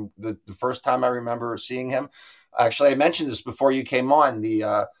it. From the first time I remember seeing him. Actually, I mentioned this before you came on,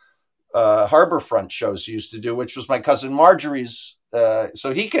 the Harborfront shows he used to do, which was my cousin Marjorie's.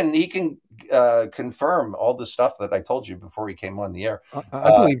 So he can confirm all the stuff that I told you before he came on the air.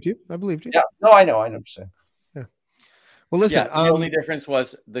 I believed you. Yeah. No, I know. I understand. Well, listen. The only difference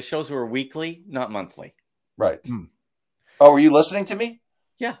was the shows were weekly, not monthly. Right. Oh, were you listening to me?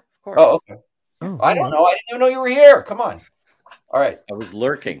 Yeah, of course. Oh, okay. I don't know. I didn't even know you were here. Come on. All right. I was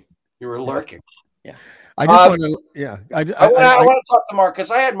lurking. You were lurking. Yeah. I just want to. Yeah. I want to talk to Mark,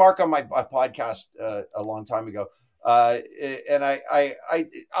 because I had Mark on my podcast a long time ago, and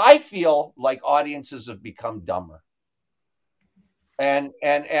I feel like audiences have become dumber. And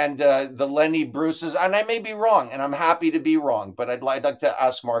the Lenny Bruce's, and I may be wrong, and I'm happy to be wrong, but I'd like to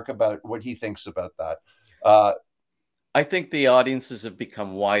ask Mark about what he thinks about that. I think the audiences have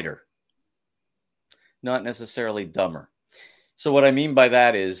become wider, not necessarily dumber. So what I mean by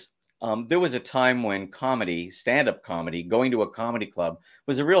that is, there was a time when stand-up comedy, going to a comedy club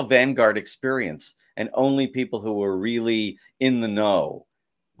was a real vanguard experience, and only people who were really in the know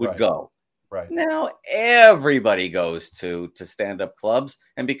would go. Right. Now everybody goes to stand-up clubs,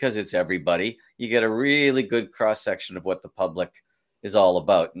 and because it's everybody, you get a really good cross-section of what the public is all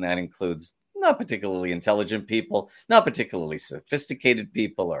about, and that includes not particularly intelligent people, not particularly sophisticated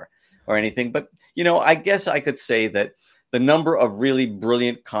people or anything. But, I guess I could say that the number of really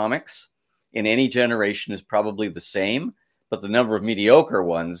brilliant comics in any generation is probably the same, but the number of mediocre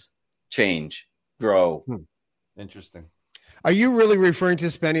ones grow. Interesting. Are you really referring to,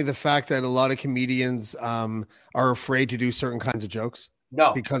 Spenny, the fact that a lot of comedians are afraid to do certain kinds of jokes?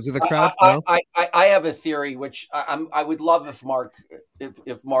 No, because of the crowd. I have a theory, which I would love if Mark.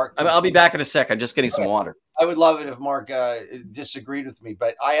 I'll be back in a sec. I'm just getting some water. I would love it if Mark disagreed with me,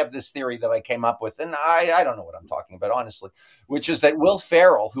 but I have this theory that I came up with, and I don't know what I'm talking about, honestly, which is that Will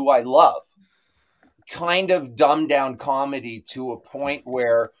Ferrell, who I love, kind of dumbed down comedy to a point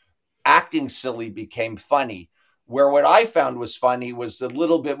where acting silly became funny. Where what I found was funny was a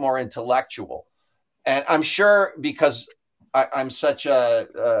little bit more intellectual, and I'm sure because I'm such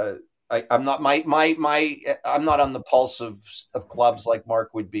I'm not I'm not on the pulse of clubs like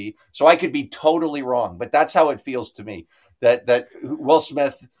Mark would be, so I could be totally wrong, but that's how it feels to me. That Will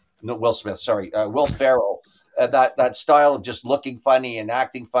Ferrell, that style of just looking funny and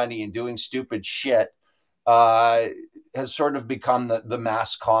acting funny and doing stupid shit has sort of become the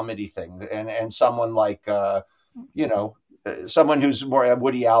mass comedy thing, and someone like someone who's more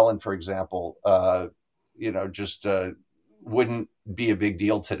Woody Allen, for example, just wouldn't be a big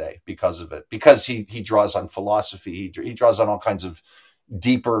deal today because of it, because he draws on philosophy. He draws on all kinds of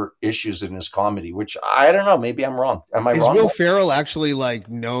deeper issues in his comedy, which I don't know. Maybe I'm wrong. Am I Is wrong? Will Ferrell actually like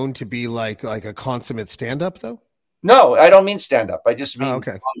known to be like a consummate stand-up though? No, I don't mean stand up. I just mean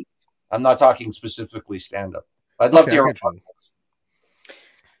okay. comedy. I'm not talking specifically stand up. I'd love to hear.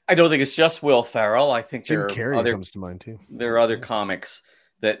 I don't think it's just Will Ferrell. I think Jim Carrey comes to mind too. There are other comics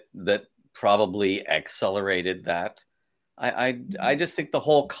that probably accelerated that. I just think the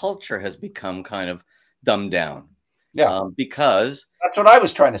whole culture has become kind of dumbed down. Yeah, because that's what I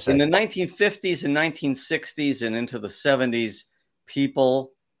was trying to say. In the 1950s and 1960s and into the 70s,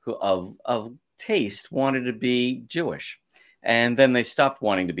 people who of taste wanted to be Jewish. And then they stopped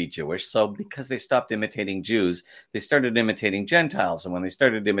wanting to be Jewish. So because they stopped imitating Jews, they started imitating Gentiles. And when they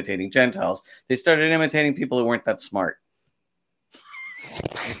started imitating Gentiles, they started imitating people who weren't that smart.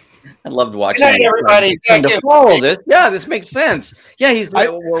 I loved watching. Good night, everybody. Thank you. Follow this. Yeah, this makes sense. Yeah, he's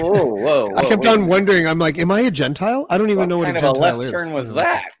whoa. I kept on wondering. I'm like, am I a Gentile? I don't even know what a Gentile is. What kind of a left turn was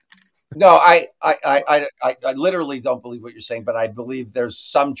that? No, I literally don't believe what you're saying, but I believe there's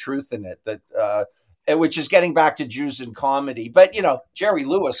some truth in it that, which is getting back to Jews in comedy. But Jerry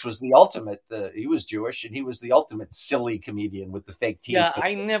Lewis was the ultimate. He was Jewish, and he was the ultimate silly comedian with the fake teeth. Yeah,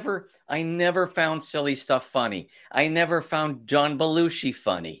 I never found silly stuff funny. I never found John Belushi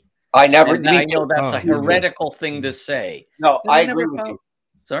funny. I never. I know that's a heretical thing to say. No, I agree with you.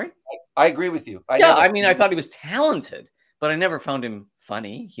 Sorry, I agree with you. I thought he was talented, but I never found him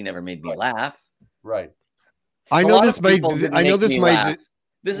funny. He never made me laugh. Right. I know this might.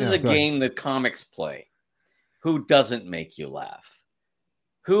 This is a game that comics play. Who doesn't make you laugh?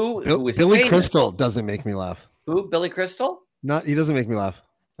 Who is Billy famous? Crystal doesn't make me laugh. Who? Billy Crystal? He doesn't make me laugh.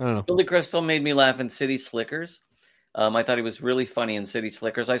 I don't know. Billy Crystal made me laugh in City Slickers. I thought he was really funny in City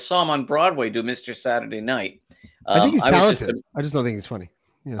Slickers. I saw him on Broadway do Mr. Saturday Night. I think he's talented. I just don't think he's funny.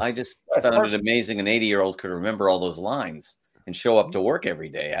 Yeah. I just found it amazing an 80-year-old could remember all those lines and show up to work every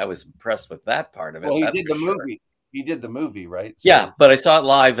day. I was impressed with that part of it. Well, he did the movie. He did the movie, right? So. Yeah, but I saw it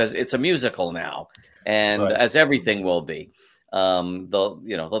live as it's a musical now, and as everything will be.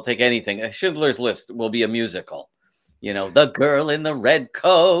 They'll take anything. Schindler's List will be a musical. The girl in the red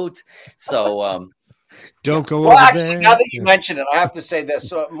coat. So don't go well, over actually, there. now that you mention it, I have to say this.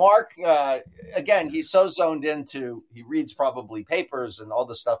 So Mark, again, he's so zoned into, he reads probably papers and all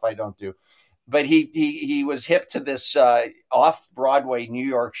the stuff I don't do. But he was hip to this off-Broadway New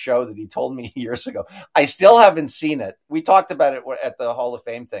York show that he told me years ago. I still haven't seen it. We talked about it at the Hall of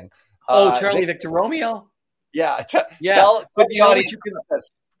Fame thing. Charlie Victor Romeo? Yeah. Tell the audience.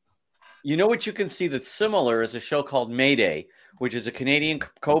 You know what you can see that's similar is a show called Mayday, which is a Canadian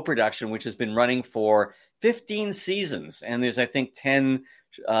co-production, which has been running for 15 seasons. And there's, I think, 10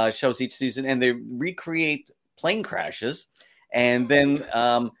 shows each season. And they recreate plane crashes. And then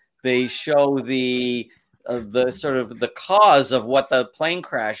they show the sort of the cause of what the plane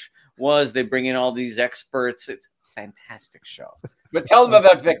crash was. They bring in all these experts. It's a fantastic show. But tell them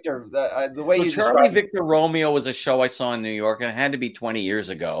about Victor. The way you Charlie Victor Romeo was a show I saw in New York, and it had to be 20 years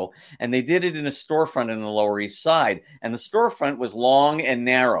ago. And they did it in a storefront in the Lower East Side. And the storefront was long and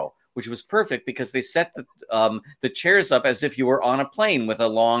narrow, which was perfect because they set the chairs up as if you were on a plane with a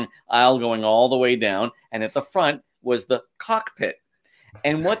long aisle going all the way down. And at the front was the cockpit.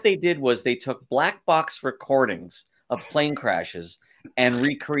 And what they did was they took black box recordings of plane crashes and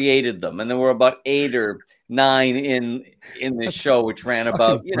recreated them. And there were about 8 or 9 in this show, which ran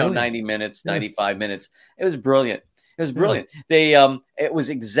about 90 minutes, 95 minutes. It was brilliant. It was brilliant. They it was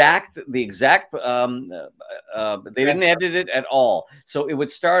exact. The exact. They didn't edit it at all. So it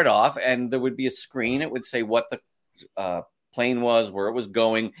would start off, and there would be a screen. It would say what the plane was, where it was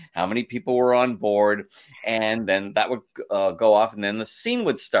going, how many people were on board, and then that would go off, and then the scene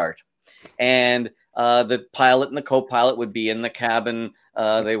would start. And the pilot and the co-pilot would be in the cabin.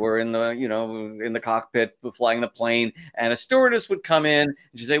 They were in the, in the cockpit flying the plane, and a stewardess would come in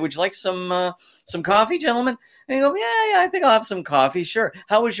and she'd say, "Would you like some coffee, gentlemen?" And you go, "Yeah, I think I'll have some coffee. Sure.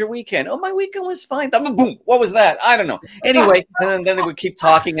 How was your weekend?" "Oh, my weekend was fine." Boom. What was that? I don't know. Anyway, and then they would keep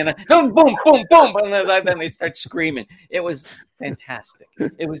talking, and then boom, boom, boom, and then they start screaming. It was fantastic.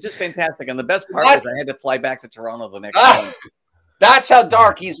 It was just fantastic. And the best part was I had to fly back to Toronto the next day. That's how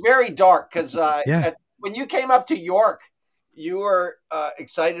dark. He's very dark because when you came up to York, you were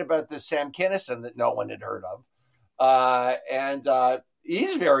excited about this Sam Kinison that no one had heard of, and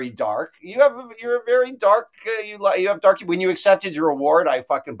he's very dark. You're very dark. You have dark. When you accepted your award, I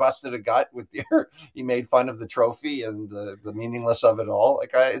fucking busted a gut with you made fun of the trophy and the meaningless of it all.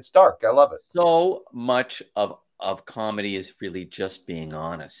 It's dark. I love it. So much of comedy is really just being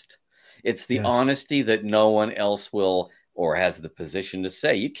honest. It's the honesty that no one else will or has the position to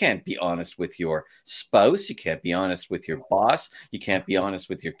say. You can't be honest with your spouse. You can't be honest with your boss. You can't be honest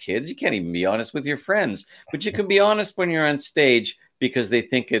with your kids. You can't even be honest with your friends. But you can be honest when you're on stage because they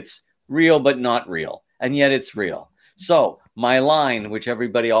think it's real but not real. And yet it's real. So my line, which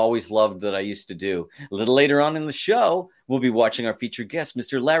everybody always loved that I used to do, a little later on in the show, we'll be watching our featured guest,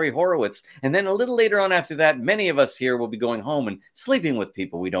 Mr. Larry Horowitz. And then a little later on after that, many of us here will be going home and sleeping with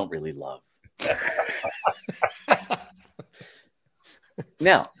people we don't really love.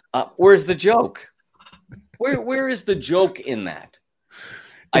 Now, where's the joke? Where is the joke in that?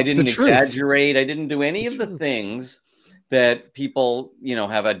 I didn't exaggerate. I didn't do any of the things that people,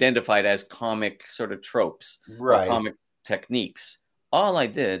 have identified as comic sort of tropes, or comic techniques. All I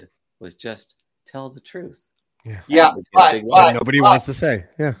did was just tell the truth. Yeah, but nobody wants to say.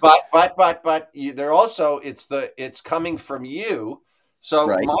 Yeah, but they're also it's coming from you. So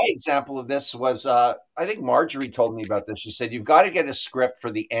my example of this was I think Marjorie told me about this. She said you've got to get a script for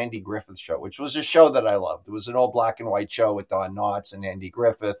the Andy Griffith Show, which was a show that I loved. It was an old black and white show with Don Knotts and Andy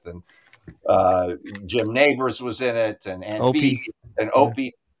Griffith, and Jim Neighbors was in it, and Opie.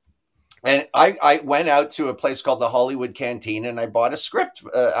 Opie. And I went out to a place called the Hollywood Canteen, and I bought a script,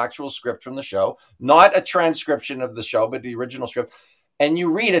 actual script from the show, not a transcription of the show, but the original script. And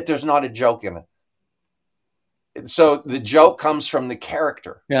you read it, there's not a joke in it. So the joke comes from the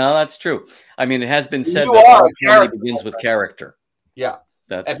character. Yeah, that's true. I mean, it has been said that comedy begins with character. Yeah.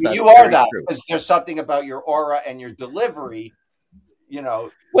 That's you are that, because there's something about your aura and your delivery,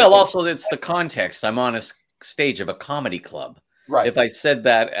 Well, also it's the context. I'm on a stage of a comedy club. Right. If I said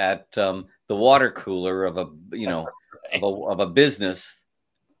that at the water cooler of of a business,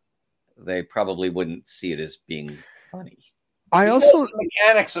 they probably wouldn't see it as being funny. I also the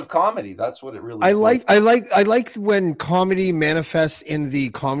mechanics of comedy. That's what it really. I like when comedy manifests in the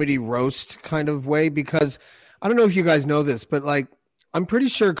comedy roast kind of way, because I don't know if you guys know this, but I'm pretty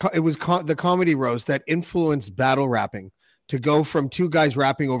sure it was the comedy roast that influenced battle rapping to go from two guys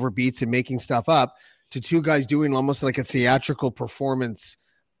rapping over beats and making stuff up to two guys doing almost like a theatrical performance.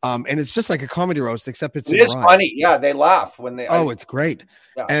 And it's just like a comedy roast, except it is funny. Yeah, they laugh when they. It's great.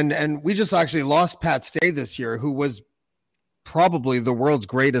 Yeah. And we just actually lost Pat Stay this year, who was probably the world's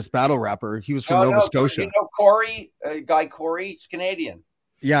greatest battle rapper. He was from Nova Scotia. Corey, Corey's Canadian.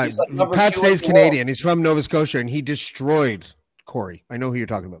 Yeah, Pat Stay's Canadian. He's from Nova Scotia, and he destroyed Corey. I know who you're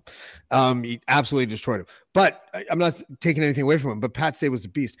talking about. He absolutely destroyed him. But I'm not taking anything away from him. But Pat Stay was a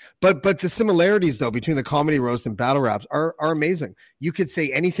beast. But the similarities, though, between the comedy roast and battle raps are amazing. You could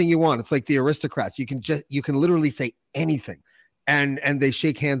say anything you want. It's like the Aristocrats. You can literally say anything, and they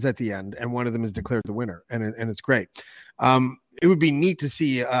shake hands at the end, and one of them is declared the winner, and it's great. It would be neat to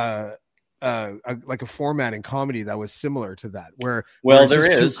see like a format in comedy that was similar to that, where there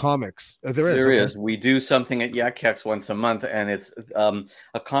is two comics. There is. We do something at Yak Yaks once a month, and it's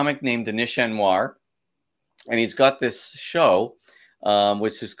a comic named Anish Anwar, and he's got this show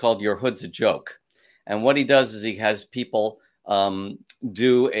which is called Your Hood's a Joke. And what he does is he has people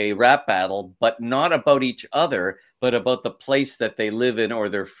do a rap battle, but not about each other, but about the place that they live in or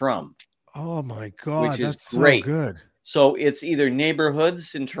they're from. Oh my God, that's great. So good. So it's either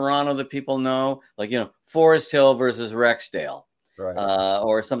neighborhoods in Toronto that people know, like, Forest Hill versus Rexdale, right.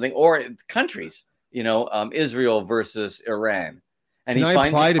 Or something, or countries, Israel versus Iran. And Can I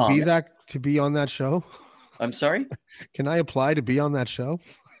apply to be on that show? I'm sorry? Can I apply to be on that show?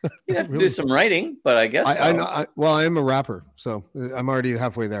 You have to do some writing, but I guess I know. I am a rapper, so I'm already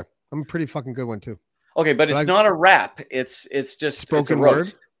halfway there. I'm a pretty fucking good one too. Okay, but it's not a rap. It's just spoken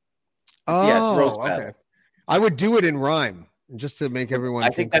word. Oh, yeah, it's roast battle. Okay. I would do it in rhyme just to make everyone. I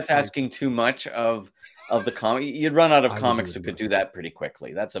think that's asking too much of the comic. You'd run out of comics who could do that pretty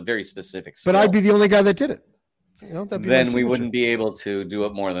quickly. That's a very specific skill. But I'd be the only guy that did it. Then we wouldn't be able to do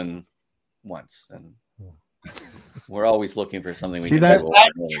it more than once, and we're always looking for something we can do. That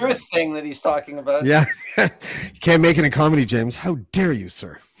truth thing that he's talking about. Yeah, you can't make it in comedy, James. How dare you,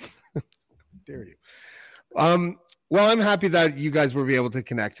 sir? How dare you? Well, I'm happy that you guys will be able to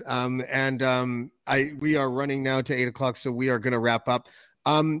connect. We are running now to 8:00, so we are going to wrap up.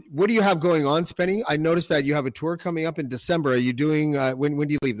 What do you have going on, Spenny? I noticed that you have a tour coming up in December. Are you doing when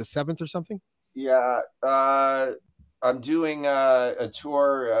do you leave? The 7th or something? Yeah, I'm doing a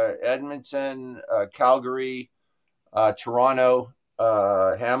tour: Edmonton, Calgary, Toronto,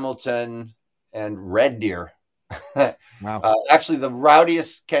 Hamilton, and Red Deer. Wow. Actually, the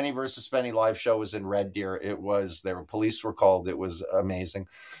rowdiest Kenny versus Spenny live show was in Red Deer. Police were called. It was amazing.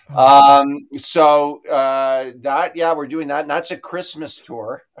 So we're doing that. And that's a Christmas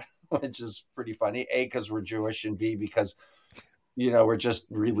tour, which is pretty funny. A, because we're Jewish, and B, because we're just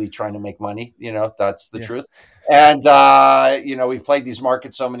really trying to make money. That's the Yeah. truth. And, we've played these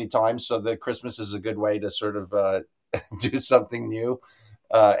markets so many times, so the Christmas is a good way to sort of do something new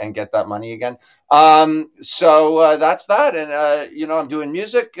and get that money again. So that's that. And, I'm doing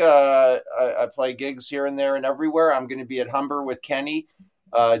music. I play gigs here and there and everywhere. I'm going to be at Humber with Kenny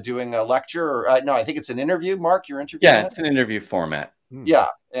doing a lecture. No, I think it's an interview. Mark, you're interviewing? Yeah, it's an interview format. Yeah.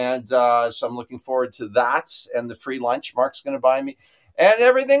 And so I'm looking forward to that and the free lunch Mark's going to buy me. And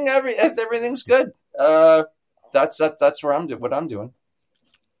everything's good. That's where what I'm doing.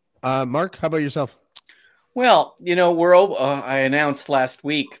 Mark, how about yourself? Well, I announced last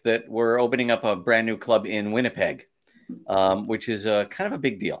week that we're opening up a brand new club in Winnipeg, which is kind of a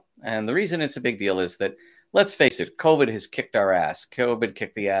big deal. And the reason it's a big deal is that, let's face it, COVID has kicked our ass. COVID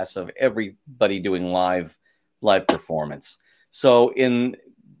kicked the ass of everybody doing live performance. So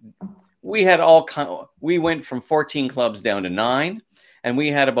we went from 14 clubs down to 9, and we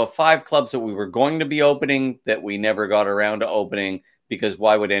had about 5 clubs that we were going to be opening that we never got around to opening, because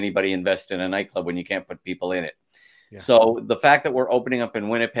why would anybody invest in a nightclub when you can't put people in it? Yeah. So the fact that we're opening up in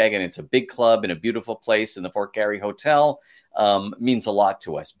Winnipeg, and it's a big club in a beautiful place in the Fort Garry Hotel, means a lot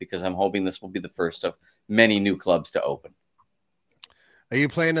to us, because I'm hoping this will be the first of many new clubs to open. Are you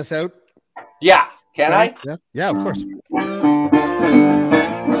playing us out? Yeah. Can I? Yeah, of course.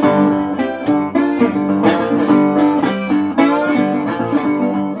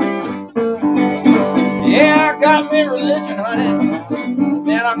 Yeah, I got me religion, honey.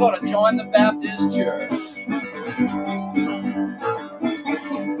 Man, I'm gonna join the Baptist church.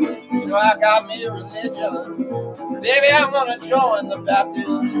 I got me religion. Baby, I'm gonna join the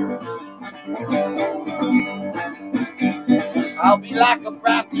Baptist church. I'll be like a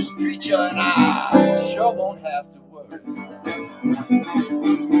Baptist preacher, and I sure won't have to worry.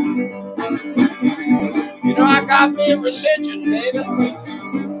 I got me religion, baby,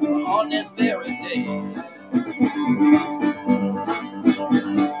 on this very day.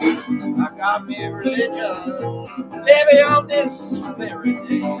 I got me religion, baby, on this very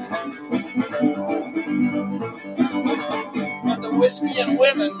day. But the whiskey and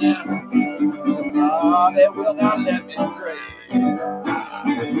women now, they will not let me stray.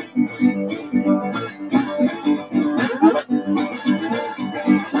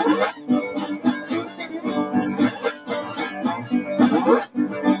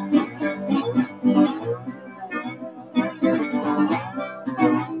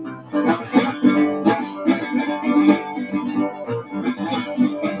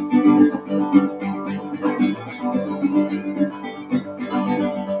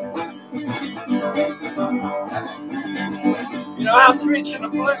 I'm preaching the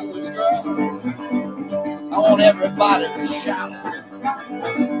blues, girl. I want everybody to shout.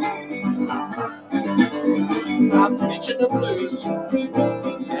 I'm preaching the blues,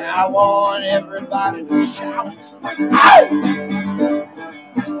 and I want everybody to shout. Ow!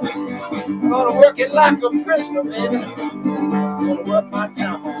 I'm gonna work it like a prisoner, baby. I'm gonna work my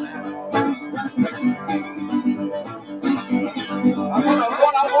time on that.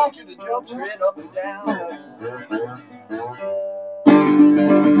 I want you to jump straight up and down.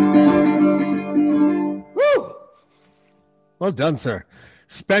 Woo! Well done, sir.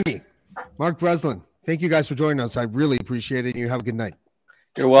 Spenny, Mark Breslin, thank you guys for joining us. I really appreciate it. You have a good night.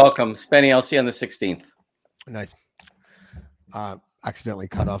 You're welcome. Spenny, I'll see you on the 16th. Nice. Accidentally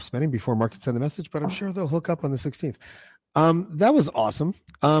cut off Spenny before Mark could send the message, but I'm sure they'll hook up on the 16th. That was awesome.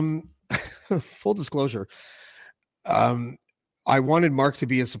 Full disclosure. I wanted Mark to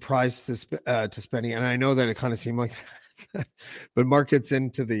be a surprise to Spenny, and I know that it kind of seemed like that. But Mark gets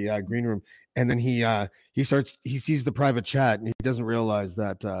into the green room, and then he sees the private chat, and he doesn't realize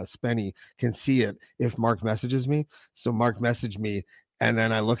that Spenny can see it if Mark messages me. So Mark messaged me, and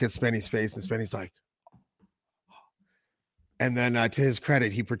then I look at Spenny's face, and Spenny's like, and then to his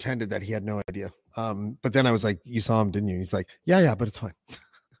credit, he pretended that he had no idea. But then I was like, "You saw him, didn't you?" He's like, "Yeah, but it's fine."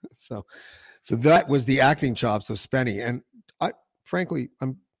 So that was the acting chops of Spenny, and frankly,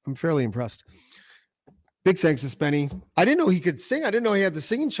 I'm fairly impressed. Big thanks to Spenny. I didn't know he could sing. I didn't know he had the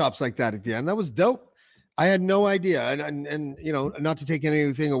singing chops like that at the end. That was dope. I had no idea. And not to take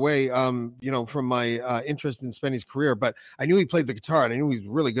anything away, from my interest in Spenny's career, but I knew he played the guitar, and I knew he was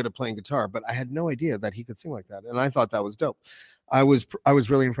really good at playing guitar, but I had no idea that he could sing like that. And I thought that was dope. I was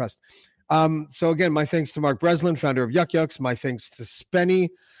really impressed. So again, my thanks to Mark Breslin, founder of Yuks. My thanks to Spenny.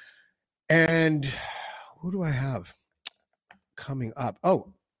 And who do I have coming up?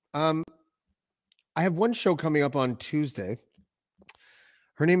 I have one show coming up on Tuesday.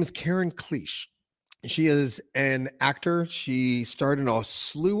 Her name is Karen Cleesh, She is an actor. She starred in a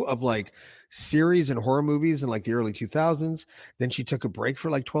slew of like series and horror movies in like the early 2000s. Then she took a break for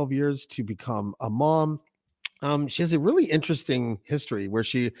like 12 years to become a mom. She has a really interesting history where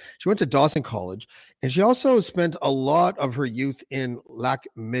she went to Dawson College, and she also spent a lot of her youth in Lac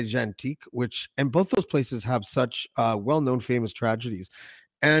Mégantic, and both those places have such well-known famous tragedies.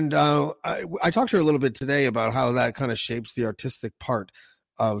 And I talked to her a little bit today about how that kind of shapes the artistic part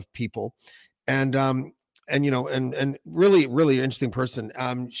of people. And really, really interesting person.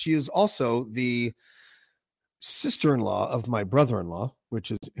 She is also the sister-in-law of my brother-in-law, which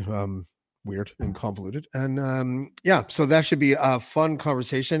is weird and convoluted. And so that should be a fun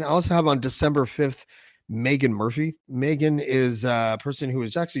conversation. I also have on December 5th, Megan Murphy. Megan is a person who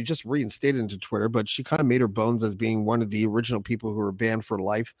is actually just reinstated into Twitter, but she kind of made her bones as being one of the original people who were banned for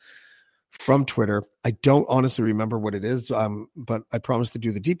life from Twitter. I don't honestly remember what it is, but I promise to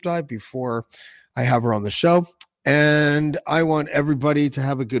do the deep dive before I have her on the show. And I want everybody to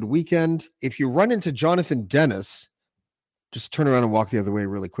have a good weekend. If you run into Jonathan Dennis, just turn around and walk the other way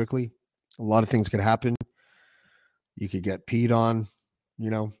really quickly. A lot of things could happen. You could get peed on,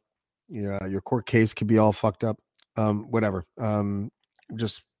 your court case could be all fucked up. Whatever.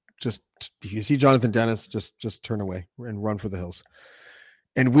 Just if you see Jonathan Dennis, just turn away and run for the hills.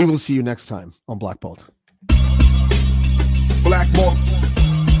 And we will see you next time on Blackballed. Blackball.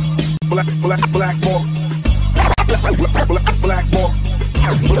 Blackball. Blackball. Blackball.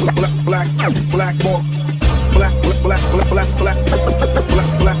 Blackball.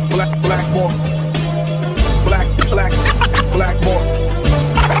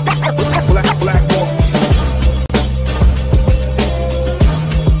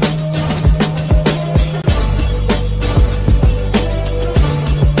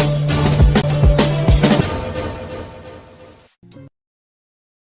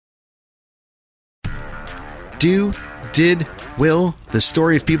 Do, Did, Will, the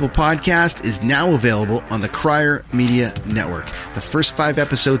Story of People podcast is now available on the Crier Media Network. The first 5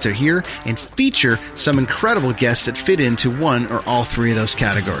 episodes are here and feature some incredible guests that fit into one or all 3 of those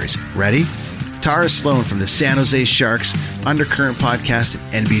categories. Ready? Tara Sloan from the San Jose Sharks Undercurrent podcast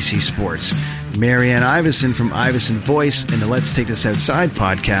at NBC Sports. Marianne Iveson from Iveson Voice and the Let's Take This Outside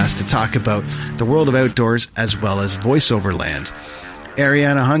podcast to talk about the world of outdoors as well as voiceover land.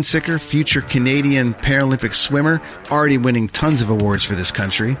 Ariana Hunsicker, future Canadian Paralympic swimmer, already winning tons of awards for this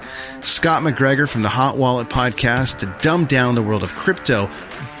country. Scott McGregor from the Hot Wallet podcast to dumb down the world of crypto,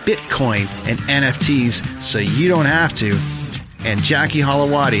 Bitcoin, and NFTs so you don't have to. And Jackie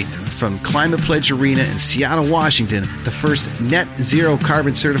Holowati from Climate Pledge Arena in Seattle, Washington, the first net zero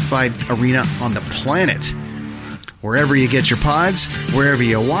carbon certified arena on the planet. Wherever you get your pods, wherever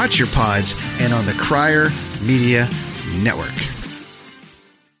you watch your pods, and on the Crier Media Network.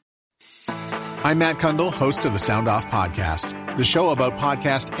 I'm Matt Kundle, host of the Sound Off Podcast, the show about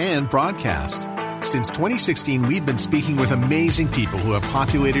podcast and broadcast. Since 2016, we've been speaking with amazing people who have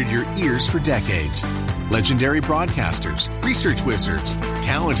populated your ears for decades. Legendary broadcasters, research wizards,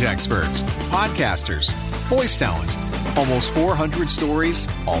 talent experts, podcasters, voice talent. Almost 400 stories,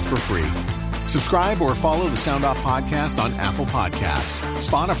 all for free. Subscribe or follow the Sound Off Podcast on Apple Podcasts,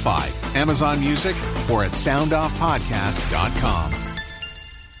 Spotify, Amazon Music, or at soundoffpodcast.com.